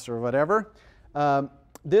Game House or whatever.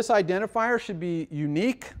 This identifier should be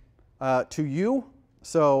unique to you.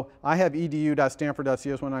 So I have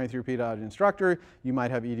edu.stanford.cs193p.instructor. You might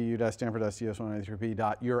have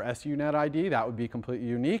edu.stanford.cs193p.yoursunet.id. That would be completely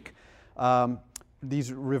unique.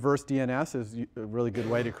 These reverse DNS is a really good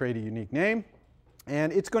way to create a unique name.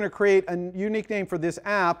 And it's going to create a unique name for this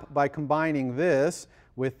app by combining this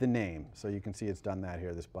with the name. So you can see it's done that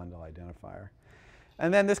here, this bundle identifier.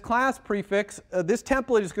 And then this class prefix, this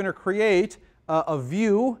template is going to create a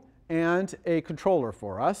view and a controller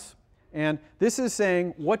for us. And this is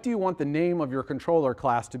saying, what do you want the name of your controller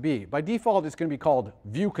class to be? By default, it's going to be called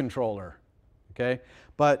view controller. Okay?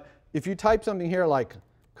 But if you type something here like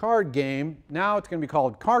card game, now it's going to be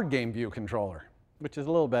called card game view controller, which is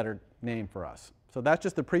a little better name for us. So that's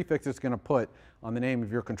just the prefix it's going to put on the name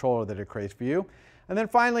of your controller that it creates for you. And then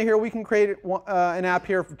finally here, we can create an app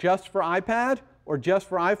here just for iPad or just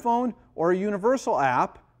for iPhone, or a universal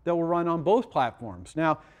app that will run on both platforms.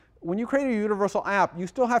 Now, when you create a universal app, you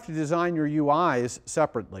still have to design your UIs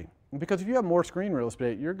separately. Because if you have more screen real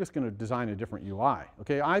estate, you're just going to design a different UI.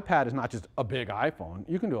 Okay, iPad is not just a big iPhone.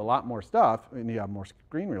 You can do a lot more stuff and you have more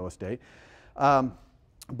screen real estate.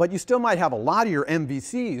 But you still might have a lot of your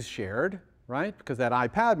MVCs shared, right? Because that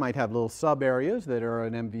iPad might have little sub areas that are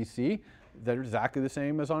an MVC that are exactly the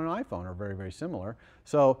same as on an iPhone, or very, very similar.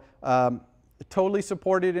 So totally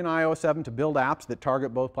supported in iOS 7 to build apps that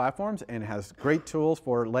target both platforms, and has great tools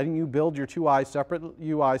for letting you build your two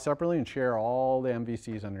UI separately and share all the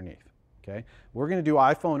MVCs underneath. Okay? We're going to do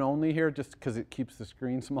iPhone only here just because it keeps the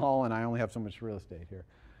screen small and I only have so much real estate here.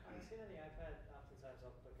 I see on the iPad, oftentimes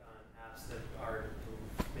I'll click on apps that are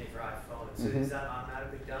made for iPhone. So is that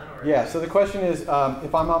automatically done? Or yeah, so the question is, if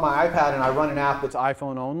I'm on my iPad and I run an app that's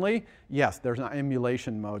iPhone only, yes, there's an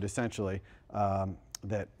emulation mode essentially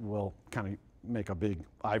that will kind of make a big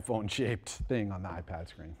iPhone-shaped thing on the iPad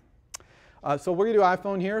screen. So we're going to do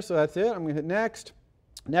iPhone here, so that's it. I'm going to hit next.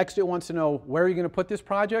 Next, it wants to know where you're going to put this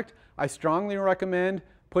project. I strongly recommend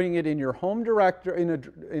putting it in your home directory,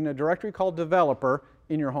 in a directory called developer,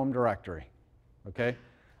 in your home directory. Okay?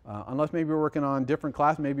 Unless maybe you're working on different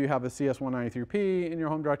class, maybe you have a CS193P in your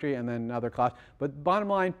home directory and then another class. But bottom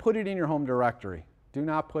line, put it in your home directory. Do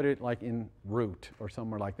not put it like in root or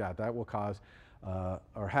somewhere like that. That will cause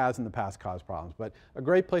or has in the past caused problems. But a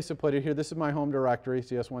great place to put it here, this is my home directory,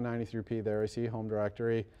 CS193P there. I see home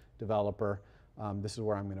directory, developer. This is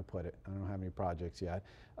where I'm going to put it. I don't have any projects yet.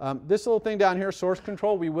 This little thing down here, source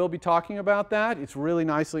control, we will be talking about that. It's really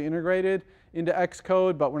nicely integrated into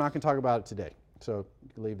Xcode, but we're not going to talk about it today. So you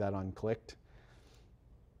can leave that unclicked.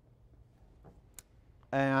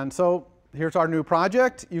 And so here's our new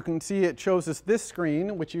project. You can see it shows us this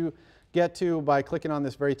screen, which you get to by clicking on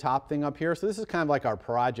this very top thing up here. So this is kind of like our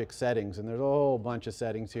project settings, and there's a whole bunch of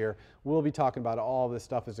settings here. We'll be talking about all this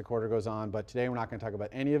stuff as the quarter goes on, but today we're not going to talk about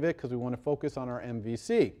any of it because we want to focus on our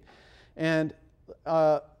MVC. And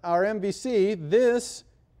our MVC, this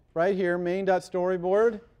right here,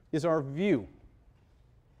 main.storyboard, is our view.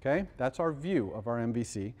 Okay, that's our view of our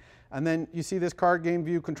MVC. And then you see this card game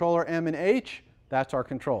view controller M and H, that's our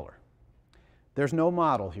controller. There's no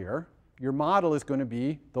model here. Your model is going to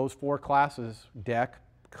be those 4 classes, deck,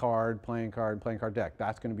 card, playing card, deck.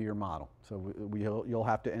 That's going to be your model. So you'll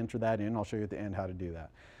have to enter that in. I'll show you at the end how to do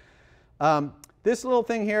that. This little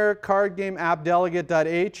thing here, card game app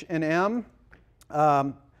delegate.h and m,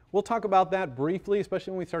 we'll talk about that briefly,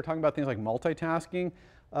 especially when we start talking about things like multitasking.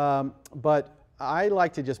 But I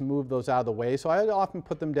like to just move those out of the way. So I often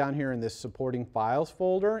put them down here in this supporting files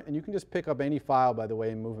folder. And you can just pick up any file, by the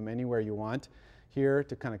way, and move them anywhere you want here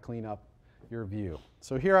to kind of clean up your view.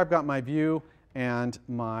 So here I've got my view and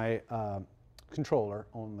my controller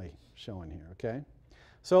only showing here, okay?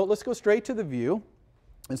 So let's go straight to the view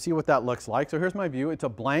and see what that looks like. So here's my view. It's a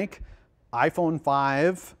blank iPhone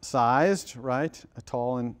 5 sized, right? A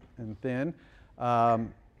tall and thin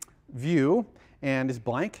view, and it's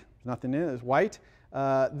blank. There's nothing in it. It's white.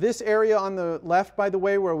 This area on the left, by the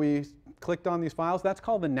way, where we clicked on these files, that's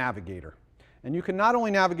called the navigator. And you can not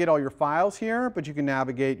only navigate all your files here, but you can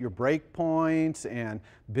navigate your breakpoints and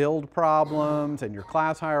build problems and your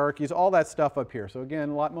class hierarchies, all that stuff up here. So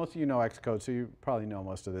again, most of you know Xcode, so you probably know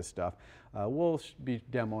most of this stuff. We'll be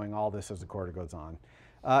demoing all this as the quarter goes on.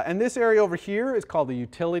 And this area over here is called the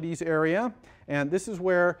utilities area. And this is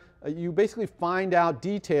where you basically find out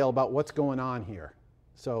detail about what's going on here.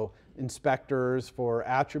 So inspectors for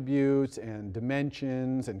attributes and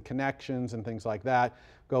dimensions and connections and things like that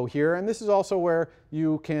go here. And this is also where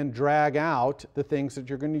you can drag out the things that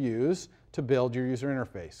you're going to use to build your user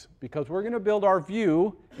interface. Because we're going to build our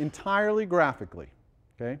view entirely graphically.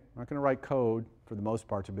 Okay? We're not going to write code for the most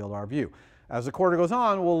part to build our view. As the quarter goes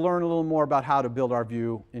on, we'll learn a little more about how to build our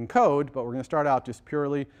view in code, but we're going to start out just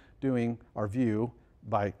purely doing our view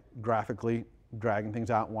by graphically dragging things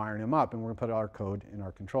out and wiring them up, and we're going to put our code in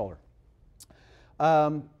our controller.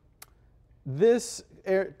 This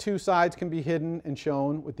 2 sides can be hidden and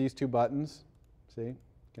shown with these 2 buttons. See, you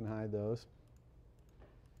can hide those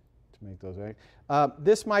to make those right.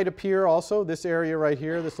 This might appear also, this area right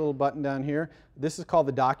here, this little button down here. This is called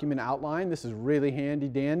the document outline. This is really handy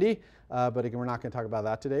dandy, but again, we're not going to talk about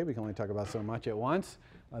that today. We can only talk about so much at once.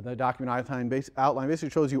 The document outline basically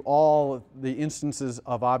shows you all the instances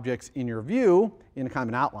of objects in your view in kind of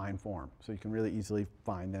an outline form. So you can really easily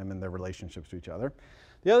find them and their relationships to each other.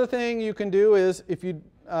 The other thing you can do is if you,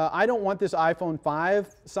 I don't want this iPhone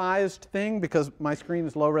 5 sized thing because my screen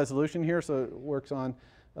is low resolution here, so it works on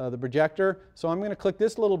the projector. So I'm going to click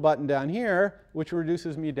this little button down here, which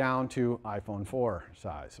reduces me down to iPhone 4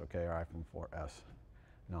 size, okay, or iPhone 4S,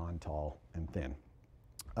 non-tall and thin.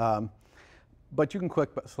 But you can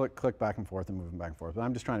click back and forth and move them back and forth. But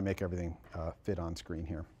I'm just trying to make everything fit on screen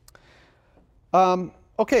here.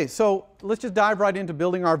 Okay, so let's just dive right into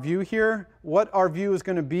building our view here. What our view is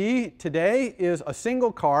going to be today is a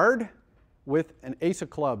single card with an ace of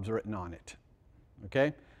clubs written on it.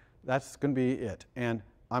 Okay, that's going to be it. And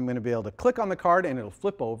I'm going to be able to click on the card and it'll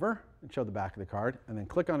flip over and show the back of the card, and then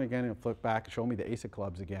click on it again and it'll flip back and show me the ace of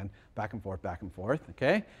clubs again, back and forth,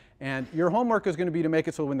 okay? And your homework is going to be to make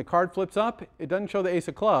it so when the card flips up, it doesn't show the ace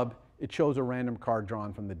of club, it shows a random card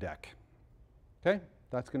drawn from the deck. Okay?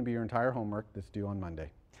 That's going to be your entire homework that's due on Monday.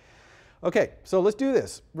 Okay, so let's do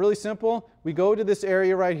this. Really simple. We go to this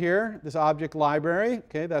area right here, this object library.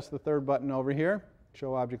 Okay, that's the 3rd button over here,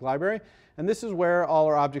 show object library. And this is where all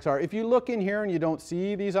our objects are. If you look in here and you don't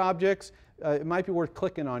see these objects, it might be worth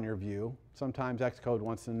clicking on your view. Sometimes Xcode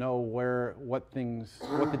wants to know what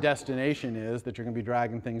the destination is that you're going to be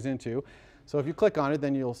dragging things into. So if you click on it,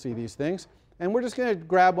 then you'll see these things. And we're just going to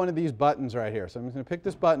grab one of these buttons right here. So I'm just going to pick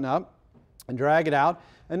this button up and drag it out.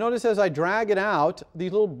 And notice as I drag it out,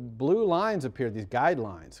 these little blue lines appear, these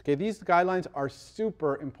guidelines. Okay, these guidelines are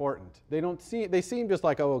super important. They seem just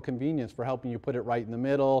like, oh, a convenience for helping you put it right in the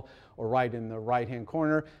middle or right in the right-hand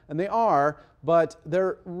corner. And they are, but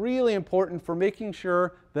they're really important for making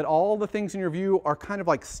sure that all the things in your view are kind of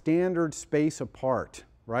like standard space apart,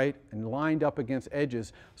 right, and lined up against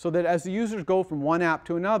edges, so that as the users go from one app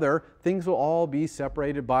to another, things will all be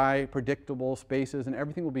separated by predictable spaces and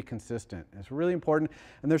everything will be consistent. It's really important.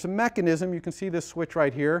 And there's a mechanism, you can see this switch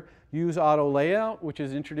right here, Use Auto Layout, which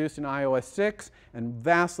is introduced in iOS 6 and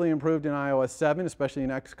vastly improved in iOS 7, especially in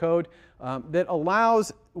Xcode, that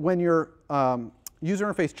allows when your user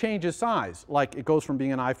interface changes size, like it goes from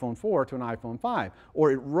being an iPhone 4 to an iPhone 5,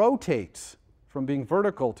 or it rotates from being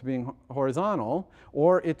vertical to being horizontal,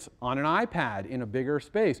 or it's on an iPad in a bigger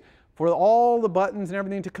space, for all the buttons and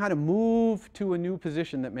everything to kind of move to a new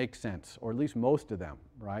position that makes sense, or at least most of them,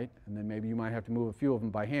 right? And then maybe you might have to move a few of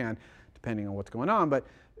them by hand, depending on what's going on, but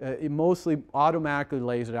it mostly automatically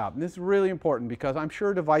lays it out. And this is really important because I'm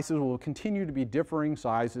sure devices will continue to be differing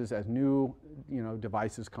sizes as new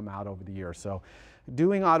devices come out over the years. So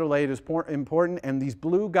doing auto layout is important, and these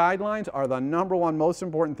blue guidelines are the #1 most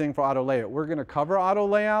important thing for auto layout. We're going to cover auto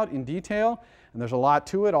layout in detail, and there's a lot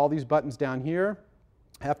to it. All these buttons down here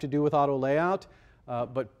have to do with auto layout,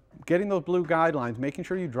 but getting those blue guidelines, making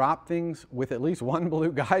sure you drop things with at least one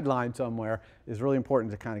blue guideline somewhere is really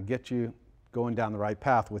important to kind of get you going down the right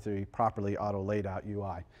path with a properly auto laid out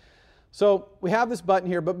UI. So we have this button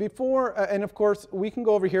here, but before, and of course, we can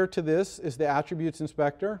go over here to this, is the Attributes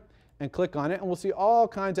Inspector, and click on it, and we'll see all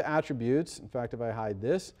kinds of attributes. In fact, if I hide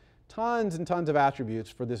this, tons and tons of attributes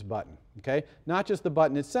for this button, okay? Not just the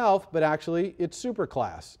button itself, but actually its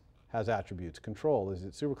superclass has attributes. Control is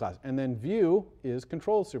its superclass, and then View is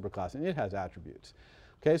Control superclass, and it has attributes.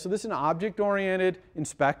 Okay, so this is an object-oriented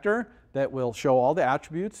inspector that will show all the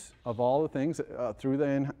attributes of all the things through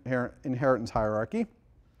the inheritance hierarchy.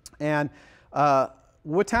 And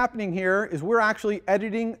what's happening here is we're actually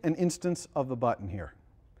editing an instance of the button here.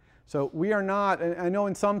 So we are not, and I know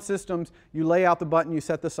in some systems you lay out the button, you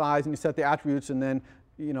set the size, and you set the attributes, and then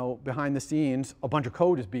behind the scenes a bunch of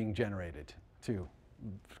code is being generated to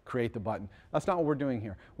create the button. That's not what we're doing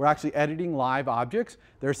here. We're actually editing live objects.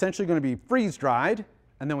 They're essentially going to be freeze-dried,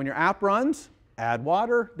 and then when your app runs, add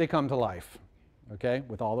water, they come to life, okay,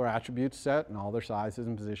 with all their attributes set and all their sizes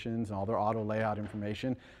and positions and all their auto layout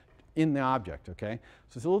information in the object, okay?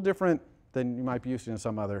 So it's a little different than you might be used to in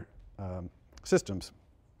some other systems.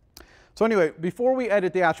 So anyway, before we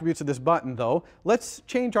edit the attributes of this button, though, let's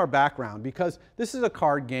change our background, because this is a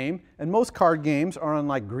card game, and most card games are on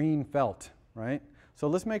like green felt, right? So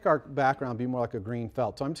let's make our background be more like a green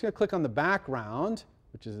felt. So I'm just going to click on the background,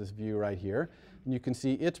 which is this view right here, and you can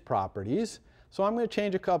see its properties. So I'm going to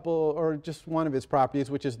change a couple, or just one of its properties,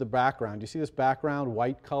 which is the background. You see this background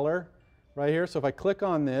white color right here? So if I click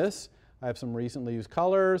on this, I have some recently used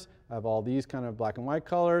colors, I have all these kind of black and white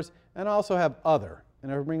colors, and I also have other.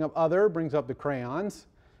 And if I bring up other, it brings up the crayons,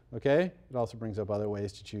 okay? It also brings up other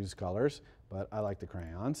ways to choose colors, but I like the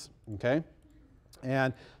crayons, okay?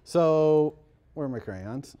 And so, where are my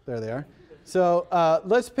crayons? There they are. So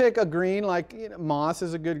let's pick a green, like moss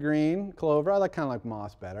is a good green, clover. I kind of like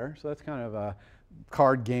moss better. So that's kind of a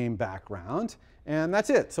card game background. And that's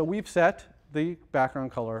it. So we've set the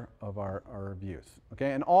background color of our views.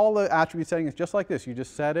 Okay? And all the attribute setting is just like this. You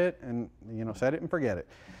just set it and set it and forget it.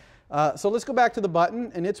 So let's go back to the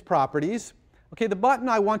button and its properties. Okay, the button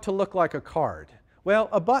I want to look like a card. Well,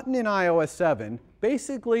 a button in iOS 7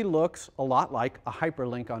 basically looks a lot like a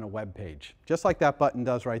hyperlink on a web page, just like that button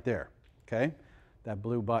does right there. Okay, that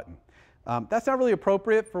blue button. That's not really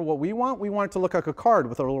appropriate for what we want. We want it to look like a card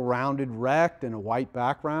with a little rounded rect and a white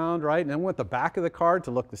background, right? And then we want the back of the card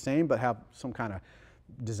to look the same but have some kind of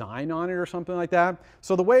design on it or something like that.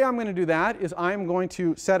 So the way I'm going to do that is I'm going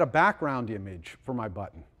to set a background image for my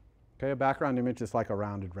button. Okay, a background image is like a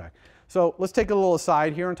rounded rect. So let's take a little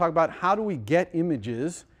aside here and talk about how do we get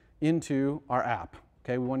images into our app.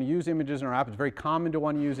 Okay, we want to use images in our app. It's very common to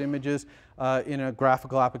want to use images in a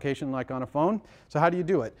graphical application like on a phone. So how do you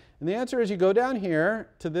do it? And the answer is you go down here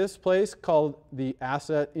to this place called the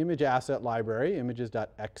image asset library,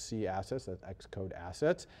 images.xc assets, that's Xcode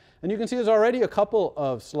assets. And you can see there's already a couple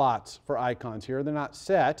of slots for icons here. They're not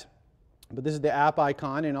set, but this is the app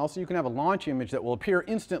icon. And also you can have a launch image that will appear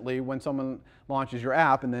instantly when someone launches your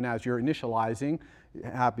app, and then as you're initializing,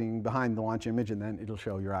 happening behind the launch image, and then it'll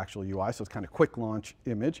show your actual UI. So it's kind of quick launch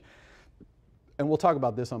image. And we'll talk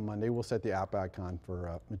about this on Monday. We'll set the app icon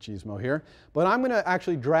for Machismo here. But I'm going to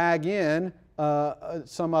actually drag in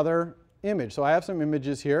some other image. So I have some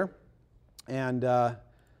images here. And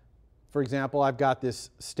for example, I've got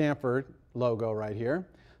this Stanford logo right here.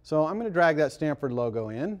 So I'm going to drag that Stanford logo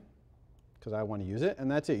in, because I want to use it, and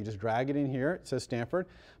that's it. You just drag it in here. It says Stanford.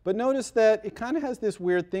 But notice that it kind of has this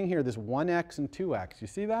weird thing here, this 1x and 2x. You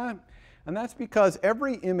see that? And that's because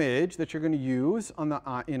every image that you're going to use on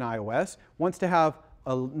in iOS wants to have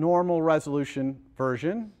a normal resolution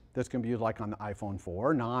version that's going to be used like on the iPhone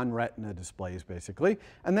 4, non-retina displays basically,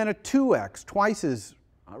 and then a 2x, twice as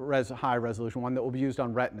high resolution one that will be used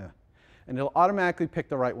on retina. And it'll automatically pick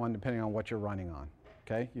the right one depending on what you're running on.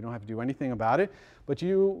 Okay? You don't have to do anything about it, but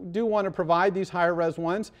you do want to provide these higher res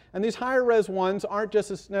ones. And these higher res ones aren't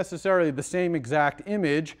just necessarily the same exact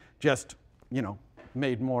image, just, you know,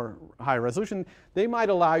 made more high resolution. They might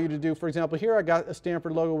allow you to do, for example, here I got a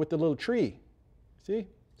Stanford logo with the little tree. See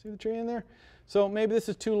the tree in there? So maybe this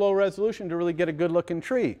is too low resolution to really get a good looking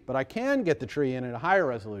tree, but I can get the tree in at a higher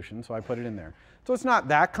resolution, so I put it in there. So it's not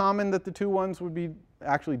that common that the two ones would be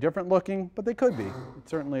actually different looking, but they could be. It's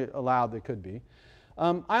certainly allowed they could be.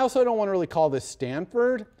 I also don't want to really call this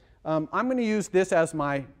Stanford. I'm going to use this as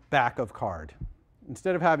my back of card.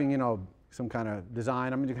 Instead of having, you know, some kind of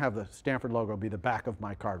design, I'm going to have the Stanford logo be the back of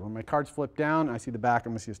my card. When my card's flipped down, I see the back,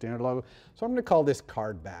 I'm going to see a Stanford logo. So I'm going to call this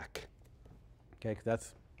card back. Okay, because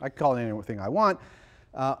that's, I can call it anything I want.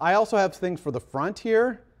 I also have things for the front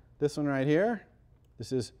here. This one right here.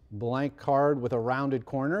 This is blank card with a rounded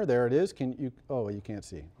corner. There it is. Can you? Oh, you can't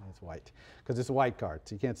see. It's white because it's a white card,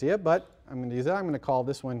 so you can't see it. But I'm going to use that. I'm going to call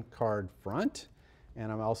this one card front,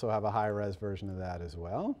 and I also have a high-res version of that as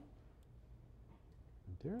well.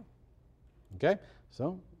 Okay,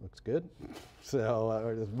 so looks good. So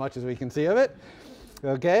as much as we can see of it.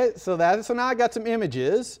 Okay, so now I got some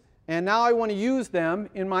images. And now I want to use them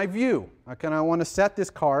in my view. I want to set this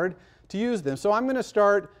card to use them. So I'm going to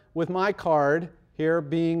start with my card here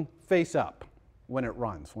being face up when it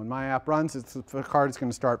runs. When my app runs, the card is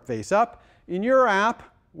going to start face up. In your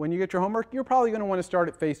app, when you get your homework, you're probably going to want to start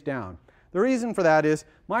it face down. The reason for that is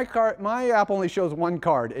my app only shows one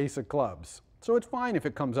card, ace of clubs. So it's fine if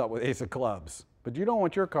it comes up with ace of clubs. But you don't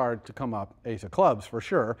want your card to come up ace of clubs for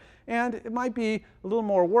sure. And it might be a little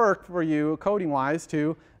more work for you coding-wise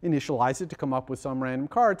to initialize it to come up with some random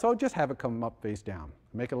card. So just have it come up face down.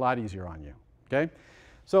 Make it a lot easier on you. Okay?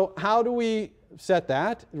 So how do we set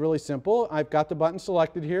that? Really simple. I've got the button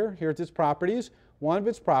selected here. Here's its properties. One of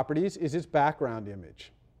its properties is its background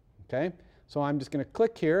image. Okay? So I'm just going to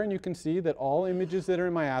click here, and you can see that all images that are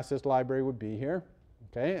in my assets library would be here.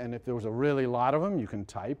 Okay, and if there was a really lot of them, you can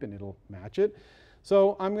type and it'll match it.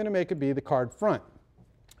 So I'm going to make it be the card front.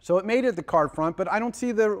 So it made it the card front, but I don't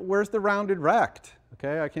see where's the rounded rect?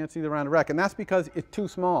 Okay, I can't see the rounded rect, and that's because it's too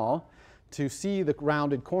small to see the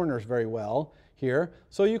rounded corners very well here.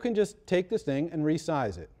 So you can just take this thing and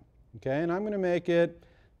resize it. Okay, and I'm going to make it,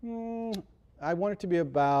 I want it to be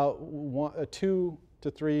about a 2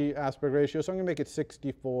 to 3 aspect ratio, so I'm going to make it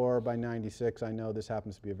 64 by 96. I know this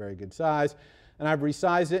happens to be a very good size. And I've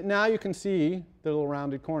resized it. Now you can see the little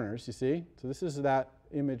rounded corners, you see? So this is that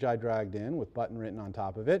image I dragged in with button written on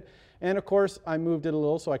top of it. And of course, I moved it a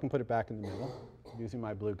little so I can put it back in the middle using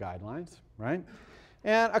my blue guidelines, right?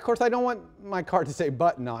 And of course, I don't want my card to say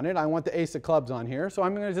button on it. I want the ace of clubs on here. So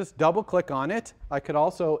I'm going to just double click on it. I could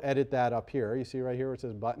also edit that up here. You see right here where it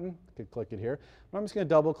says button? I could click it here. But I'm just going to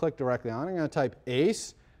double click directly on it. I'm going to type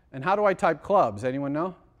ace. And how do I type clubs? Anyone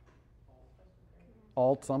know?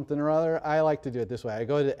 Alt something or other. I like to do it this way. I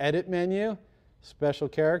go to the edit menu, special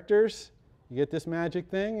characters. You get this magic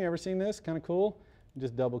thing. You ever seen this? Kind of cool. You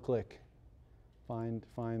just double click. Find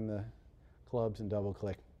the clubs and double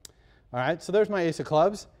click. All right, so there's my ace of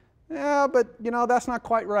clubs. Yeah, but you know, that's not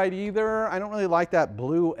quite right either. I don't really like that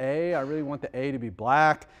blue A. I really want the A to be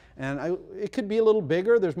black. And it could be a little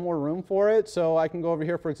bigger. There's more room for it. So I can go over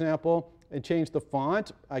here, for example, and change the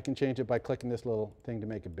font. I can change it by clicking this little thing to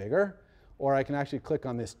make it bigger. Or I can actually click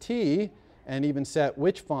on this T and even set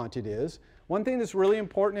which font it is. One thing that's really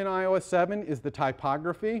important in iOS 7 is the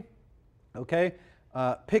typography. Okay?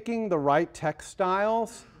 Picking the right text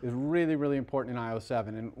styles is really, really important in iOS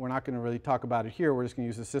 7. And we're not going to really talk about it here. We're just going to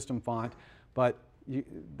use the system font. But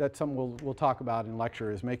that's something we'll talk about in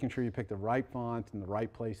lecture, is making sure you pick the right font in the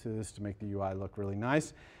right places to make the UI look really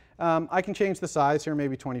nice. I can change the size here,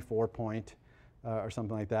 maybe 24 point or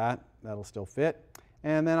something like that. That'll still fit.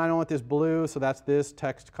 And then I don't want this blue, so that's this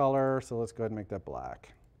text color. So let's go ahead and make that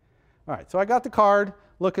black. All right, so I got the card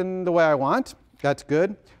looking the way I want. That's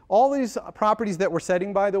good. All these properties that we're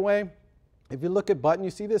setting, by the way, if you look at button, you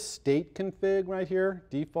see this state config right here,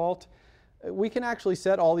 default. We can actually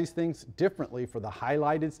set all these things differently for the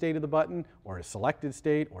highlighted state of the button, or a selected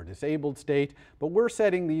state, or disabled state. But we're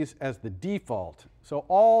setting these as the default. So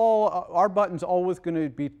all our buttons always going to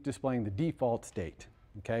be displaying the default state.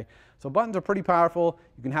 Okay, so buttons are pretty powerful.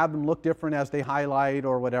 You can have them look different as they highlight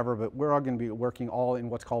or whatever, but we're all going to be working all in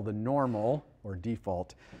what's called the normal or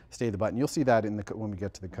default state of the button. You'll see that in the when we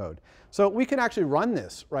get to the code. So we can actually run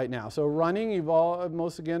this right now. So running, you've all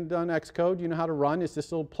most again done Xcode. You know how to run. It's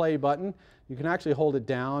this little play button. You can actually hold it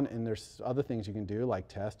down, and there's other things you can do like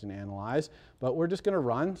test and analyze. But we're just going to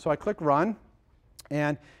run. So I click run,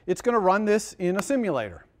 and it's going to run this in a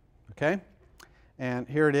simulator. Okay, and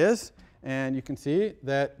here it is. And you can see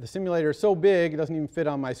that the simulator is so big it doesn't even fit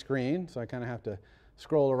on my screen. So I kind of have to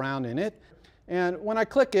scroll around in it. And when I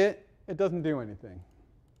click it, it doesn't do anything.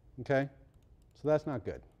 Okay? So that's not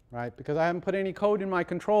good, right? Because I haven't put any code in my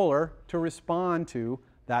controller to respond to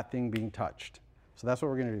that thing being touched. So that's what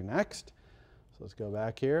we're going to do next. So let's go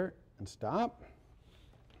back here and stop.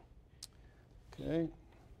 Okay.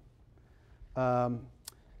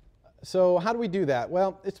 So how do we do that?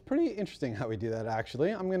 Well, it's pretty interesting how we do that,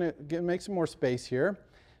 actually. I'm going to make some more space here.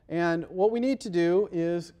 And what we need to do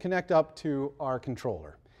is connect up to our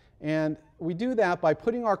controller. And we do that by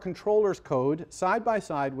putting our controller's code side by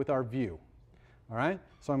side with our view. All right?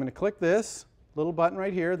 So I'm going to click this little button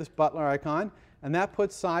right here, this butler icon, and that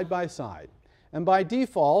puts side by side. And by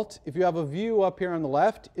default, if you have a view up here on the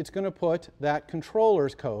left, it's going to put that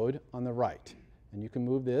controller's code on the right. And you can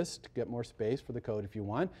move this to get more space for the code if you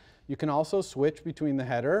want. You can also switch between the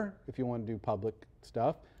header if you want to do public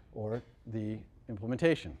stuff or the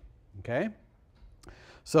implementation. Okay?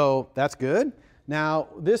 So that's good. Now,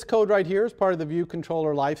 this code right here is part of the view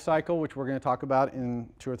controller lifecycle, which we're going to talk about in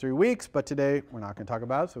 2 or 3 weeks. But today, we're not going to talk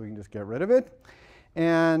about it, so we can just get rid of it.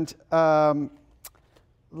 And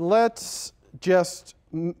let's just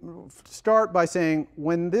start by saying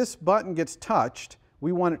when this button gets touched,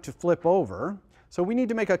 we want it to flip over. So we need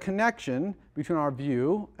to make a connection between our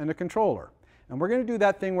view and the controller. And we're going to do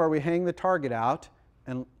that thing where we hang the target out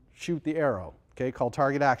and shoot the arrow, okay, called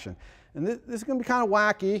target action. And this is going to be kind of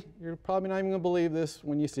wacky. You're probably not even going to believe this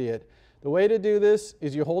when you see it. The way to do this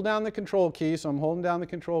is you hold down the control key. So I'm holding down the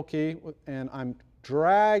control key, and I'm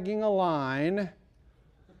dragging a line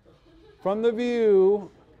from the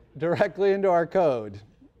view directly into our code.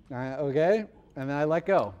 Okay? And then I let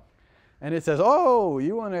go. And it says, oh,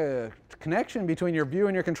 you want a connection between your view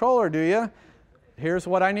and your controller, do you? Here's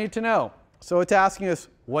what I need to know. So it's asking us,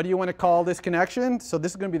 what do you want to call this connection? So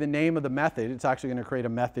this is going to be the name of the method. It's actually going to create a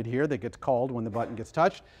method here that gets called when the button gets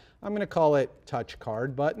touched. I'm going to call it touch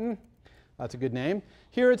card button. That's a good name.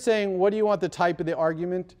 Here it's saying, what do you want the type of the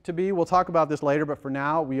argument to be? We'll talk about this later, but for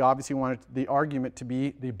now, we obviously want the argument to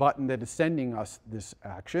be the button that is sending us this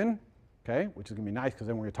action, okay? Which is going to be nice because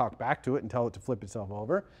then we're going to talk back to it and tell it to flip itself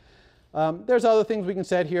over. There's other things we can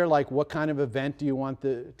set here, like what kind of event do you want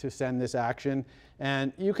to send this action.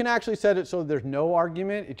 And you can actually set it so there's no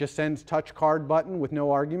argument. It just sends touch card button with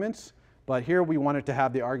no arguments. But here we want it to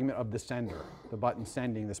have the argument of the sender, the button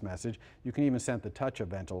sending this message. You can even send the touch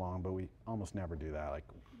event along, but we almost never do that, like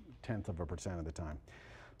 0.1% of the time.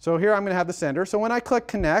 So here I'm going to have the sender. So when I click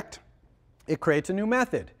connect, it creates a new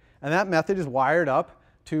method. And that method is wired up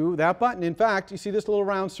to that button. In fact, you see this little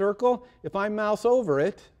round circle? If I mouse over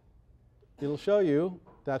it, it'll show you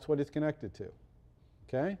that's what it's connected to.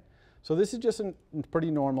 Okay? So this is just a pretty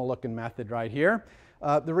normal looking method right here.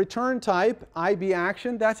 The return type, IB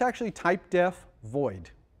action, that's actually typedef void.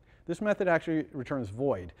 This method actually returns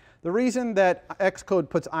void. The reason that Xcode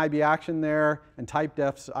puts IB action there and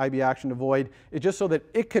typedef's IB action to void is just so that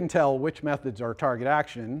it can tell which methods are target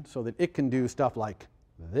action, so that it can do stuff like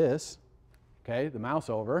this, okay, the mouse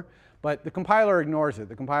over. But the compiler ignores it.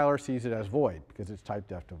 The compiler sees it as void because it's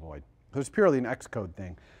typedef to void. So it's purely an Xcode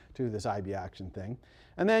thing to this IB action thing.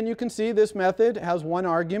 And then you can see this method has one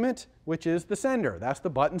argument, which is the sender. That's the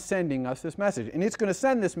button sending us this message. And it's going to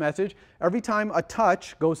send this message every time a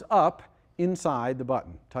touch goes up inside the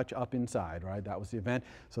button. Touch up inside, right? That was the event.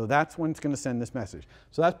 So that's when it's going to send this message.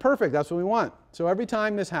 So that's perfect. That's what we want. So every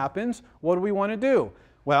time this happens, what do we want to do?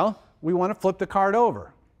 Well, we want to flip the card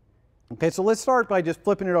over. Okay, so let's start by just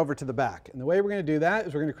flipping it over to the back. And the way we're going to do that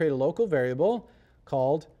is we're going to create a local variable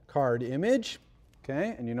called card image.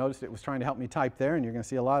 Okay, and you noticed it was trying to help me type there, and you're going to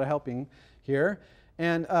see a lot of helping here.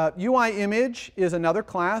 And UI image is another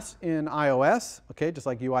class in iOS, okay, just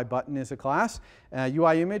like UI button is a class.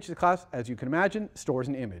 UI image is a class, as you can imagine, stores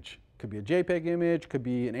an image. Could be a JPEG image, could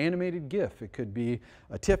be an animated GIF, it could be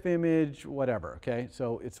a TIFF image, whatever, okay?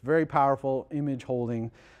 So it's a very powerful image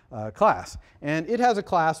holding class. And it has a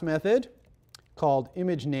class method called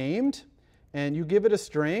image named, and you give it a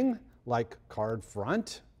string like card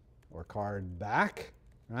front or card back,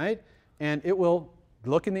 right? And it will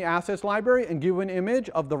look in the assets library and give you an image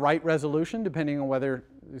of the right resolution, depending on whether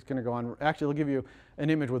it's going to go on. Actually, it'll give you an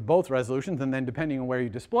image with both resolutions, and then depending on where you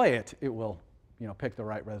display it, it will, you know, pick the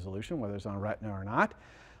right resolution, whether it's on Retina or not.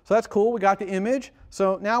 So that's cool. We got the image.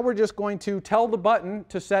 So now we're just going to tell the button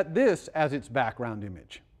to set this as its background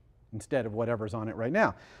image instead of whatever's on it right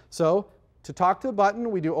now. So to talk to the button,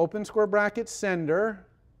 we do open square bracket sender,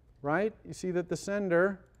 right? You see that the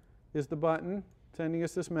sender is the button sending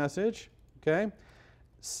us this message, okay?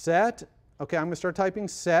 Set, okay, I'm going to start typing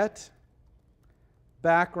set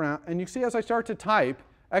background. And you see as I start to type,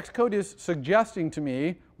 Xcode is suggesting to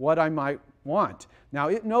me what I might want. Now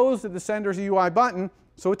it knows that the sender is a UI button,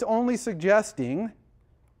 so it's only suggesting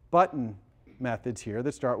button methods here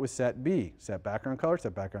that start with set B, set background color,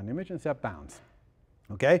 set background image, and set bounds.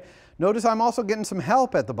 Okay? Notice I'm also getting some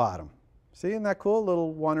help at the bottom. See, isn't that cool?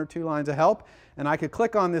 Little 1 or 2 lines of help. And I could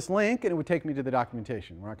click on this link and it would take me to the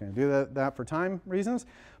documentation. We're not going to do that for time reasons.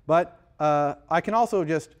 But I can also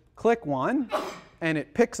just click one and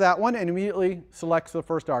it picks that one and immediately selects the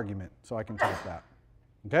first argument. So I can type that.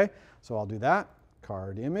 Okay? So I'll do that.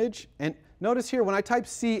 Card image. And notice here when I type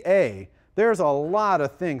CA, there's a lot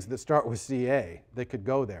of things that start with CA that could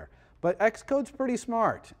go there. But Xcode's pretty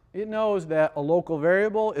smart. It knows that a local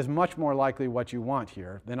variable is much more likely what you want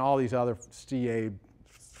here than all these other CA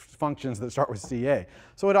functions that start with CA.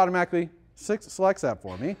 So it automatically selects that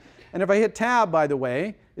for me. And if I hit tab, by the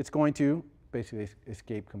way, it's going to basically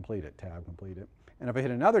escape complete it, tab complete it. And if I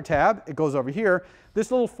hit another tab, it goes over here.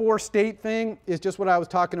 This little for state thing is just what I was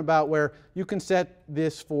talking about, where you can set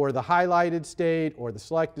this for the highlighted state or the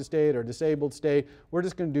selected state or disabled state. We're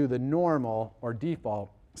just going to do the normal or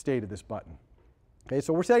default state of this button. Okay,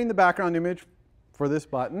 so we're setting the background image for this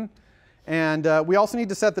button. And we also need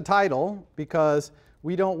to set the title because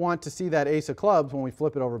we don't want to see that ace of clubs when we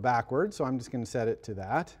flip it over backwards. So I'm just going to set it to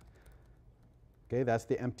that. Okay, that's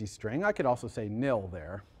the empty string. I could also say nil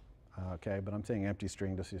there. Okay, but I'm saying empty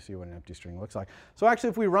string just to see what an empty string looks like. So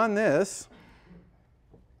actually, if we run this,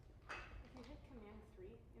 if you hit Command 3,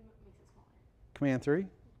 it makes it smaller. Command 3?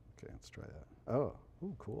 Okay, let's try that. Oh,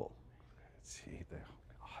 ooh, cool. Let's see there.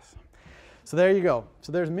 Awesome. So there you go.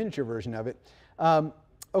 So there's a miniature version of it.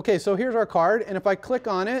 Okay, so here's our card, and if I click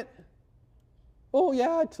on it, oh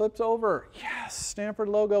yeah, it flips over. Yes, Stanford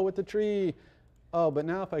logo with the tree. Oh, but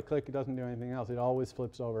now if I click, it doesn't do anything else. It always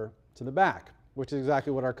flips over to the back, which is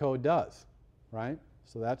exactly what our code does, right?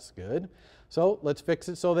 So that's good. So let's fix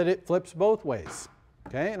it so that it flips both ways.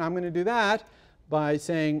 Okay, and I'm going to do that by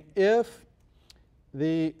saying if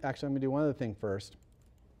the, actually I'm going to do one other thing first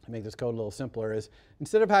to make this code a little simpler is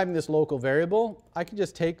instead of having this local variable, I can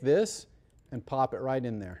just take this and pop it right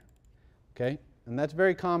in there. Okay, and that's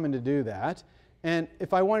very common to do that. And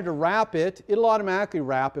if I wanted to wrap it, it'll automatically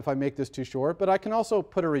wrap if I make this too short, but I can also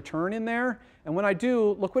put a return in there. And when I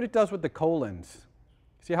do, look what it does with the colons.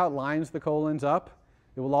 See how it lines the colons up?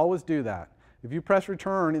 It will always do that. If you press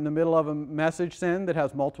return in the middle of a message send that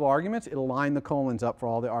has multiple arguments, it'll line the colons up for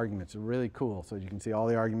all the arguments. It's really cool. So you can see all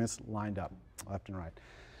the arguments lined up left and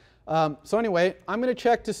right. So anyway, I'm going to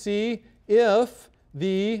check to see if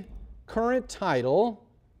the current title,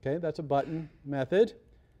 okay, that's a button method,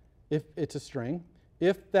 if it's a string,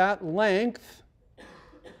 if that length,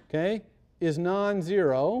 okay, is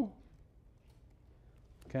non-zero,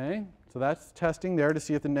 okay, so that's testing there to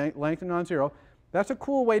see if the length is non-zero. That's a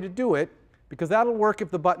cool way to do it because that'll work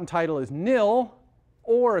if the button title is nil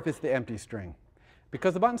or if it's the empty string.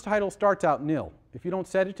 Because the button's title starts out nil. If you don't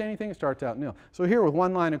set it to anything, it starts out nil. So here with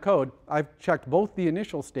one line of code, I've checked both the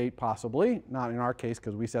initial state possibly, not in our case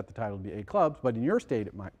because we set the title to be 8 clubs, but in your state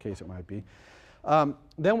case it might be.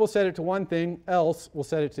 Then we'll set it to one thing, else we'll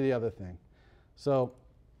set it to the other thing. So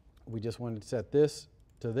we just wanted to set this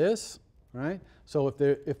to this, right? So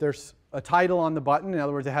if there's a title on the button, in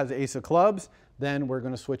other words, it has ace of clubs, then we're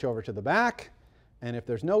going to switch over to the back. And if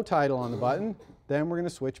there's no title on the button, then we're going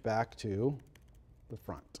to switch back to the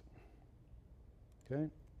front. Okay,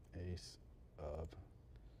 ace of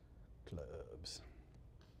clubs.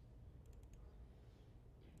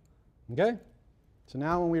 Okay, so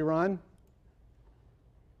now when we run,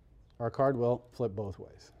 our card will flip both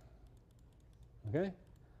ways. Okay,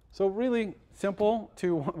 so really simple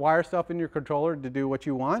to wire stuff in your controller to do what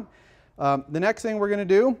you want. The next thing we're going to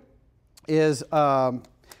do is okay,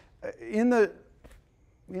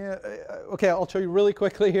 I'll show you really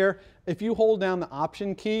quickly here. If you hold down the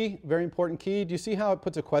Option key, very important key, do you see how it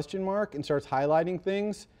puts a question mark and starts highlighting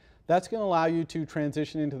things? That's going to allow you to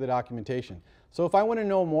transition into the documentation. So if I want to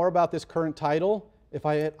know more about this current title, if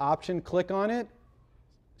I hit Option, click on it,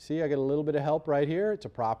 see I get a little bit of help right here. It's a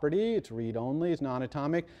property, it's read-only, it's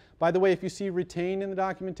non-atomic. By the way, if you see retain in the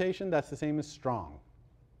documentation, that's the same as strong.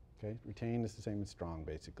 Okay, retain is the same as strong,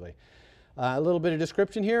 basically. A little bit of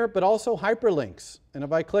description here, but also hyperlinks. And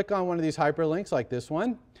if I click on one of these hyperlinks like this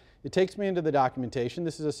one, it takes me into the documentation.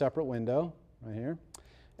 This is a separate window right here.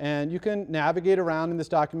 And you can navigate around in this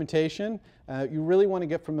documentation. You really want to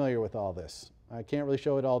get familiar with all this. I can't really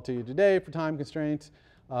show it all to you today for time constraints,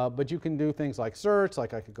 but you can do things like search,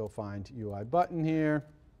 like I could go find UI button here.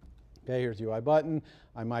 Okay, here's UI button.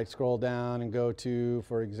 I might scroll down and go to,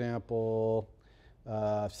 for example,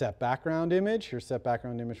 set background image. Here's set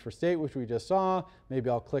background image for state, which we just saw. Maybe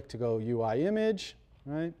I'll click to go UI image.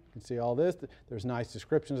 Right? You can see all this. There's nice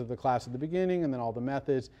descriptions of the class at the beginning, and then all the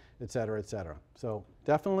methods, et cetera, et cetera. So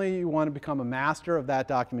definitely you want to become a master of that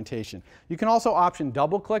documentation. You can also option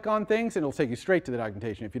double click on things, and it'll take you straight to the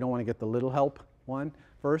documentation. If you don't want to get the little help one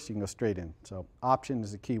first, you can go straight in. So option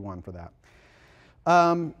is a key one for that.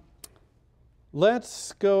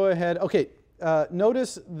 Let's go ahead. OK,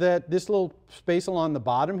 notice that this little space along the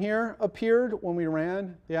bottom here appeared when we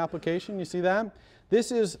ran the application. You see that?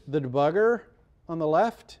 This is the debugger on the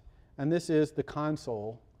left, and this is the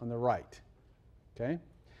console on the right. Okay?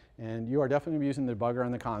 And you are definitely going to be using the debugger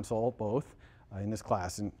and the console both in this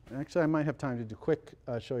class. And actually, I might have time to do quick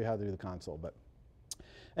show you how to do the console. But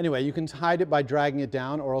anyway, you can hide it by dragging it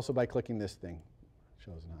down or also by clicking this thing.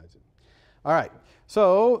 Shows and hides it. All right.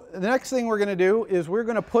 So the next thing we're going to do is we're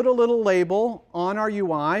going to put a little label on our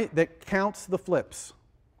UI that counts the flips.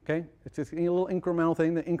 Okay? It's just a little incremental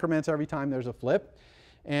thing that increments every time there's a flip.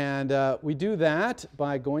 And we do that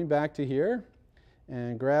by going back to here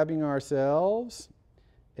and grabbing ourselves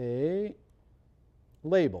a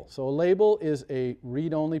label. So a label is a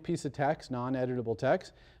read-only piece of text, non-editable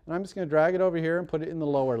text. And I'm just going to drag it over here and put it in the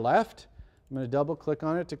lower left. I'm going to double click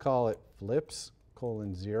on it to call it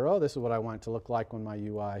flips:0. This is what I want it to look like when my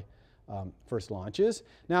UI first launches.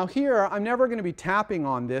 Now here, I'm never going to be tapping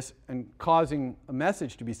on this and causing a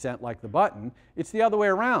message to be sent like the button. It's the other way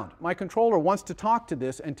around. My controller wants to talk to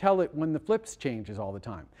this and tell it when the flips changes all the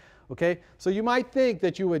time. Okay? So you might think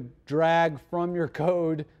that you would drag from your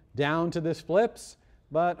code down to this flips,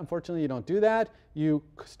 but unfortunately you don't do that. You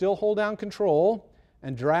still hold down Control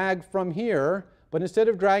and drag from here, but instead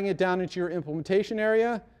of dragging it down into your implementation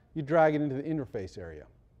area, you drag it into the interface area,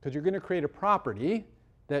 because you're going to create a property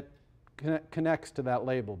that connects to that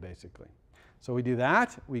label, basically. So we do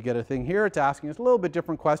that. We get a thing here. It's asking us a little bit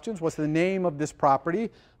different questions. What's the name of this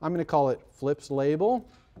property? I'm going to call it flips label.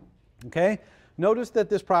 Okay. Notice that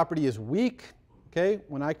this property is weak. Okay.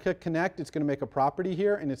 When I click connect, it's going to make a property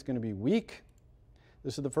here, and it's going to be weak.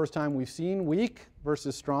 This is the first time we've seen weak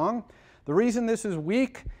versus strong. The reason this is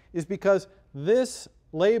weak is because this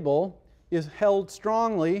label is held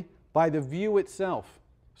strongly by the view itself.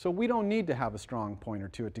 So we don't need to have a strong pointer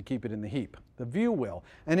to it to keep it in the heap. The view will.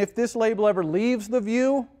 And if this label ever leaves the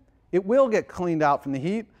view, it will get cleaned out from the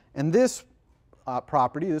heap. And this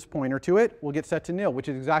property, this pointer to it, will get set to nil, which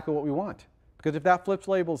is exactly what we want. Because if that flips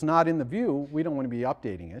label is not in the view, we don't want to be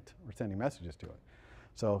updating it or sending messages to it.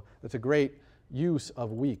 So that's a great use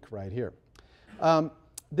of weak right here.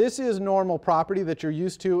 This is normal property that you're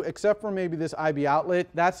used to, except for maybe this IB outlet.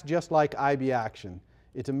 That's just like IB action.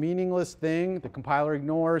 It's a meaningless thing the compiler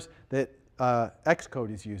ignores that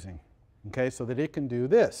Xcode is using, okay, so that it can do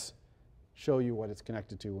this, show you what it's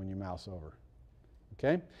connected to when you mouse over.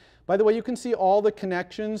 Okay? By the way, you can see all the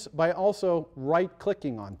connections by also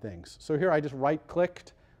right-clicking on things. So here I just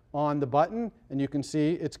right-clicked on the button, and you can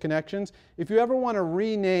see its connections. If you ever want to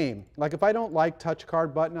rename, like if I don't like touch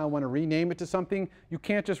card button, I want to rename it to something, you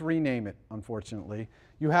can't just rename it, unfortunately.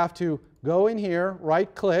 You have to go in here,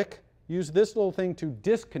 right-click, use this little thing to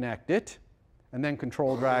disconnect it, and then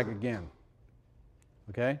Control drag again.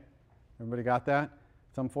 Okay? Everybody got that?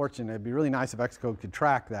 It's unfortunate. It'd be really nice if Xcode could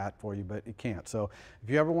track that for you, but it can't. So if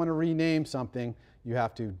you ever want to rename something, you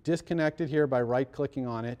have to disconnect it here by right-clicking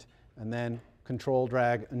on it, and then Control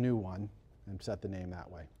drag a new one and set the name that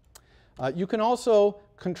way. You can also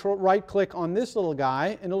right-click on this little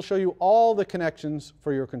guy, and it'll show you all the connections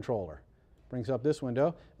for your controller. Brings up this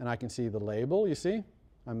window, and I can see the label, you see?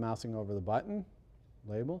 I'm mousing over the button,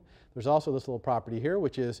 label. There's also this little property here,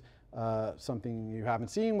 which is something you haven't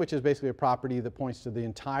seen, which is basically a property that points to the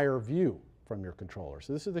entire view from your controller.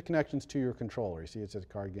 So this is the connections to your controller. You see it says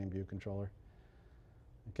card game view controller.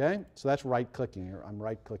 Okay, so that's right-clicking here. I'm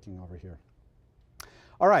right-clicking over here.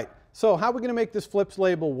 All right, so how are we going to make this flips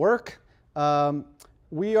label work?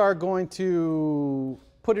 We are going to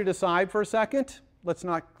put it aside for a second. Let's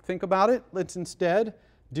not think about it. Let's instead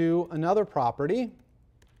do another property,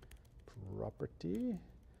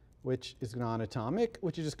 which is non-atomic,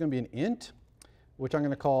 which is just going to be an int, which I'm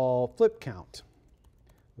going to call flip count.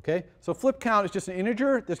 Okay, so flip count is just an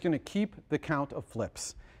integer that's going to keep the count of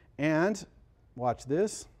flips. And watch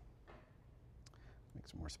this. Make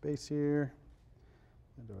some more space here.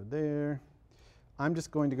 And over there. I'm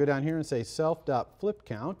just going to go down here and say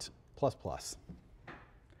self.flipCount++.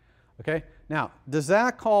 Okay? Now, does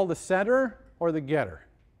that call the setter or the getter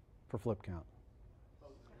for flip count?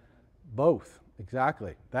 Both,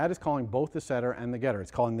 exactly. That is calling both the setter and the getter.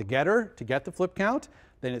 It's calling the getter to get the flip count,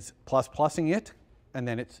 then it's plussing it, and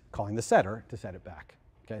then it's calling the setter to set it back.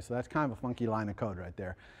 Okay, so that's kind of a funky line of code right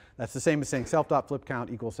there. That's the same as saying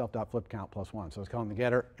self.flipCount equals self.flipCount plus 1. So it's calling the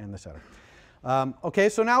getter and the setter. Okay,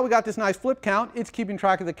 so now we got this nice flip count. It's keeping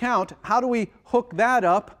track of the count. How do we hook that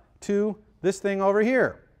up to this thing over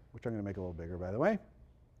here, which I'm going to make a little bigger, by the way?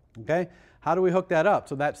 Okay, how do we hook that up?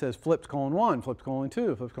 So that says flips colon 1, flips colon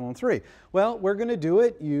 2, flips colon 3. Well, we're going to do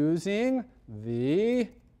it using the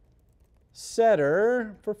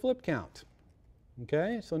setter for flip count.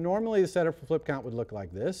 Okay, so normally the setter for flip count would look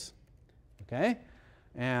like this. Okay,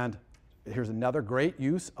 and here's another great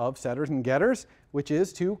use of setters and getters, which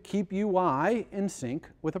is to keep UI in sync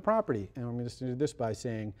with a property. And I'm going to do this by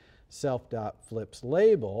saying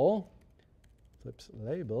self.flipsLabel,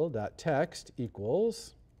 flipsLabel.text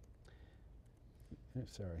equals,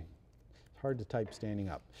 sorry, it's hard to type standing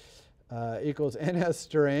up, equals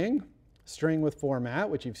NSString, string with format,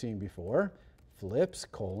 which you've seen before, flips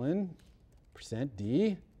colon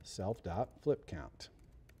 %d self.flipCount.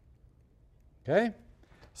 Okay?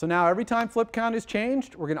 So now every time flip count is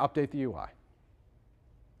changed, we're going to update the UI.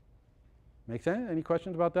 Make sense? Any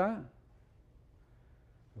questions about that?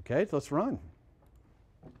 Okay, so let's run.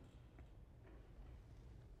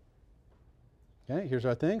 Okay, here's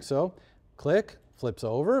our thing. So click, flips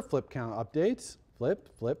over, flip count updates, flip,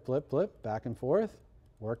 flip, flip, flip, back and forth,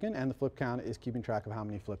 working, and the flip count is keeping track of how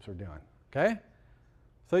many flips we're doing. Okay?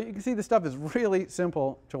 So you can see this stuff is really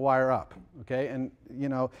simple to wire up, okay? And you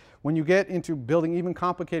know, when you get into building even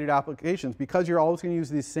complicated applications, because you're always going to use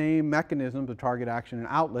these same mechanisms of target action and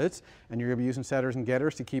outlets, and you're going to be using setters and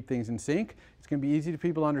getters to keep things in sync, it's going to be easy to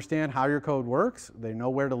people to understand how your code works. They know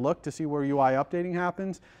where to look to see where UI updating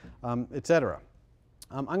happens, etc.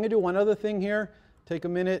 I'm going to do one other thing here. Take a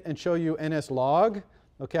minute and show you NSLog.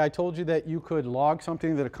 Okay, I told you that you could log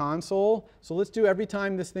something to the console. So let's do every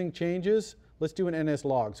time this thing changes. Let's do an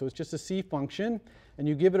NSLog. So it's just a C function, and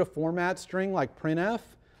you give it a format string like printf.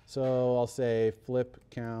 So I'll say flip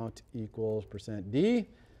count equals %d,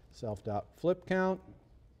 self.flipCount.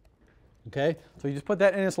 Okay, so you just put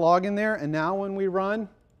that NSLog in there, and now when we run,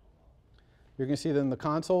 you're going to see that in the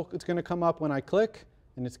console, it's going to come up when I click,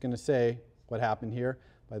 and it's going to say what happened here.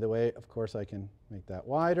 By the way, of course, I can make that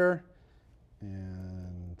wider,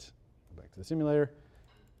 and go back to the simulator,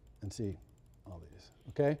 and see all these.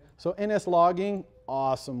 Okay, so NS logging,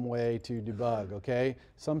 awesome way to debug. Okay,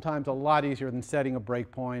 sometimes a lot easier than setting a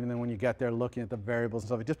breakpoint, and then when you get there looking at the variables and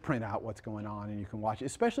stuff, just print out what's going on and you can watch it.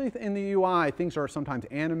 Especially in the UI, things are sometimes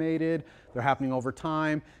animated, they're happening over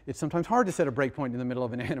time. It's sometimes hard to set a breakpoint in the middle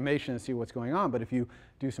of an animation and see what's going on, but if you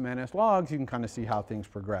do some NS logs, you can kind of see how things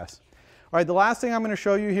progress. All right, the last thing I'm going to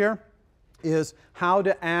show you here is how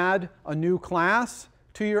to add a new class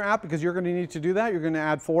to your app, because you're going to need to do that. You're going to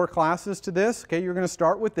add 4 classes to this. Okay, you're going to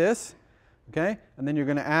start with this, okay, and then you're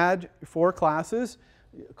going to add 4 classes,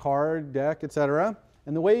 card, deck, etc.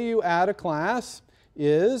 And the way you add a class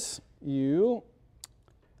is and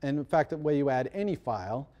in fact, the way you add any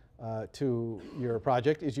file to your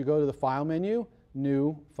project is you go to the File menu,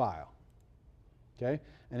 New File. Okay,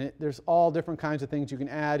 and there's all different kinds of things you can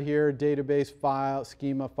add here, database file,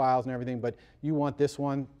 schema files, and everything. But you want this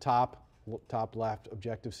one, top left,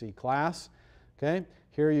 Objective-C class. Okay,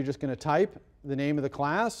 here you're just going to type the name of the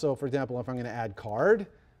class. So for example, if I'm going to add card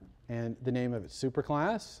and the name of its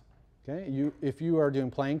superclass, okay, if you are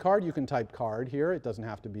doing playing card, you can type card here. It doesn't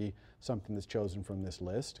have to be something that's chosen from this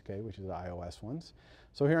list, okay, which is the iOS ones.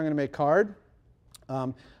 So here I'm going to make card.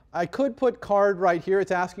 I could put card right here.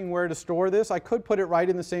 It's asking where to store this. I could put it right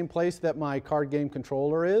in the same place that my card game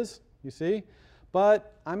controller is, you see.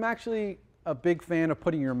 But I'm actually a big fan of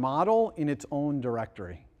putting your model in its own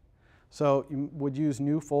directory. So you would use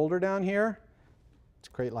new folder down here to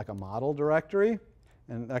create like a model directory.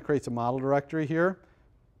 And that creates a model directory here.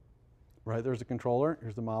 Right, there's the controller.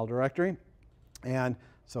 Here's the model directory. And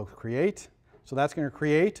so create. So that's going to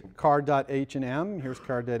create card.h&m. Here's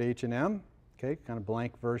card.h&m. Okay, kind of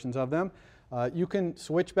blank versions of them. You can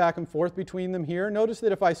switch back and forth between them here. Notice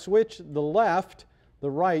that if I switch the left,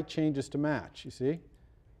 the right changes to match, you see?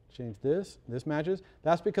 Change this matches.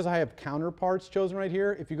 That's because I have counterparts chosen right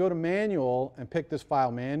here. If you go to manual and pick this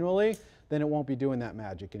file manually, then it won't be doing that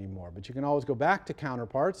magic anymore. But you can always go back to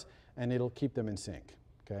counterparts and it'll keep them in sync.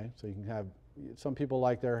 Okay, so you can have, some people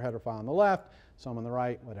like their header file on the left, some on the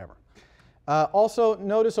right, whatever. Also,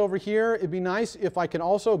 notice over here, it'd be nice if I can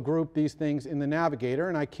also group these things in the navigator,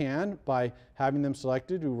 and I can by having them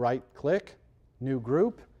selected. Do right click, new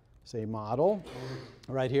group, say model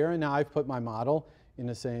right here. And now I've put my model in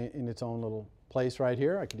its own little place right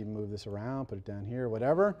here. I could even move this around, put it down here,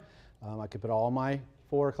 whatever. I could put all my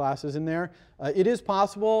 4 classes in there. It is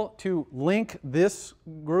possible to link this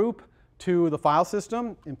group to the file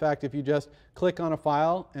system. In fact, if you just click on a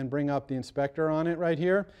file and bring up the inspector on it right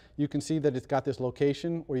here, you can see that it's got this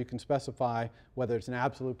location where you can specify whether it's an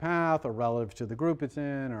absolute path or relative to the group it's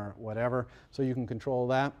in or whatever. So you can control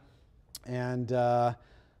that. And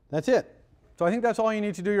that's it. So I think that's all you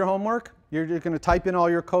need to do your homework. You're going to type in all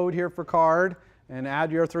your code here for card and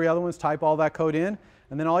add your 3 other ones, type all that code in.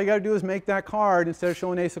 And then all you got to do is make that card, instead of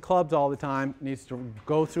showing ace of clubs all the time, it needs to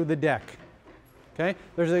go through the deck. Okay?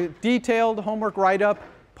 There's a detailed homework write-up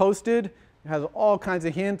posted. It has all kinds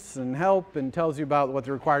of hints and help and tells you about what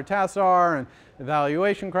the required tasks are and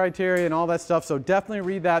evaluation criteria and all that stuff. So definitely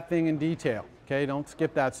read that thing in detail. Okay? Don't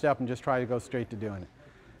skip that step and just try to go straight to doing it.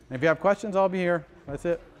 And if you have questions, I'll be here. That's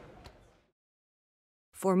it.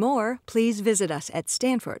 For more, please visit us at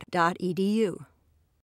stanford.edu.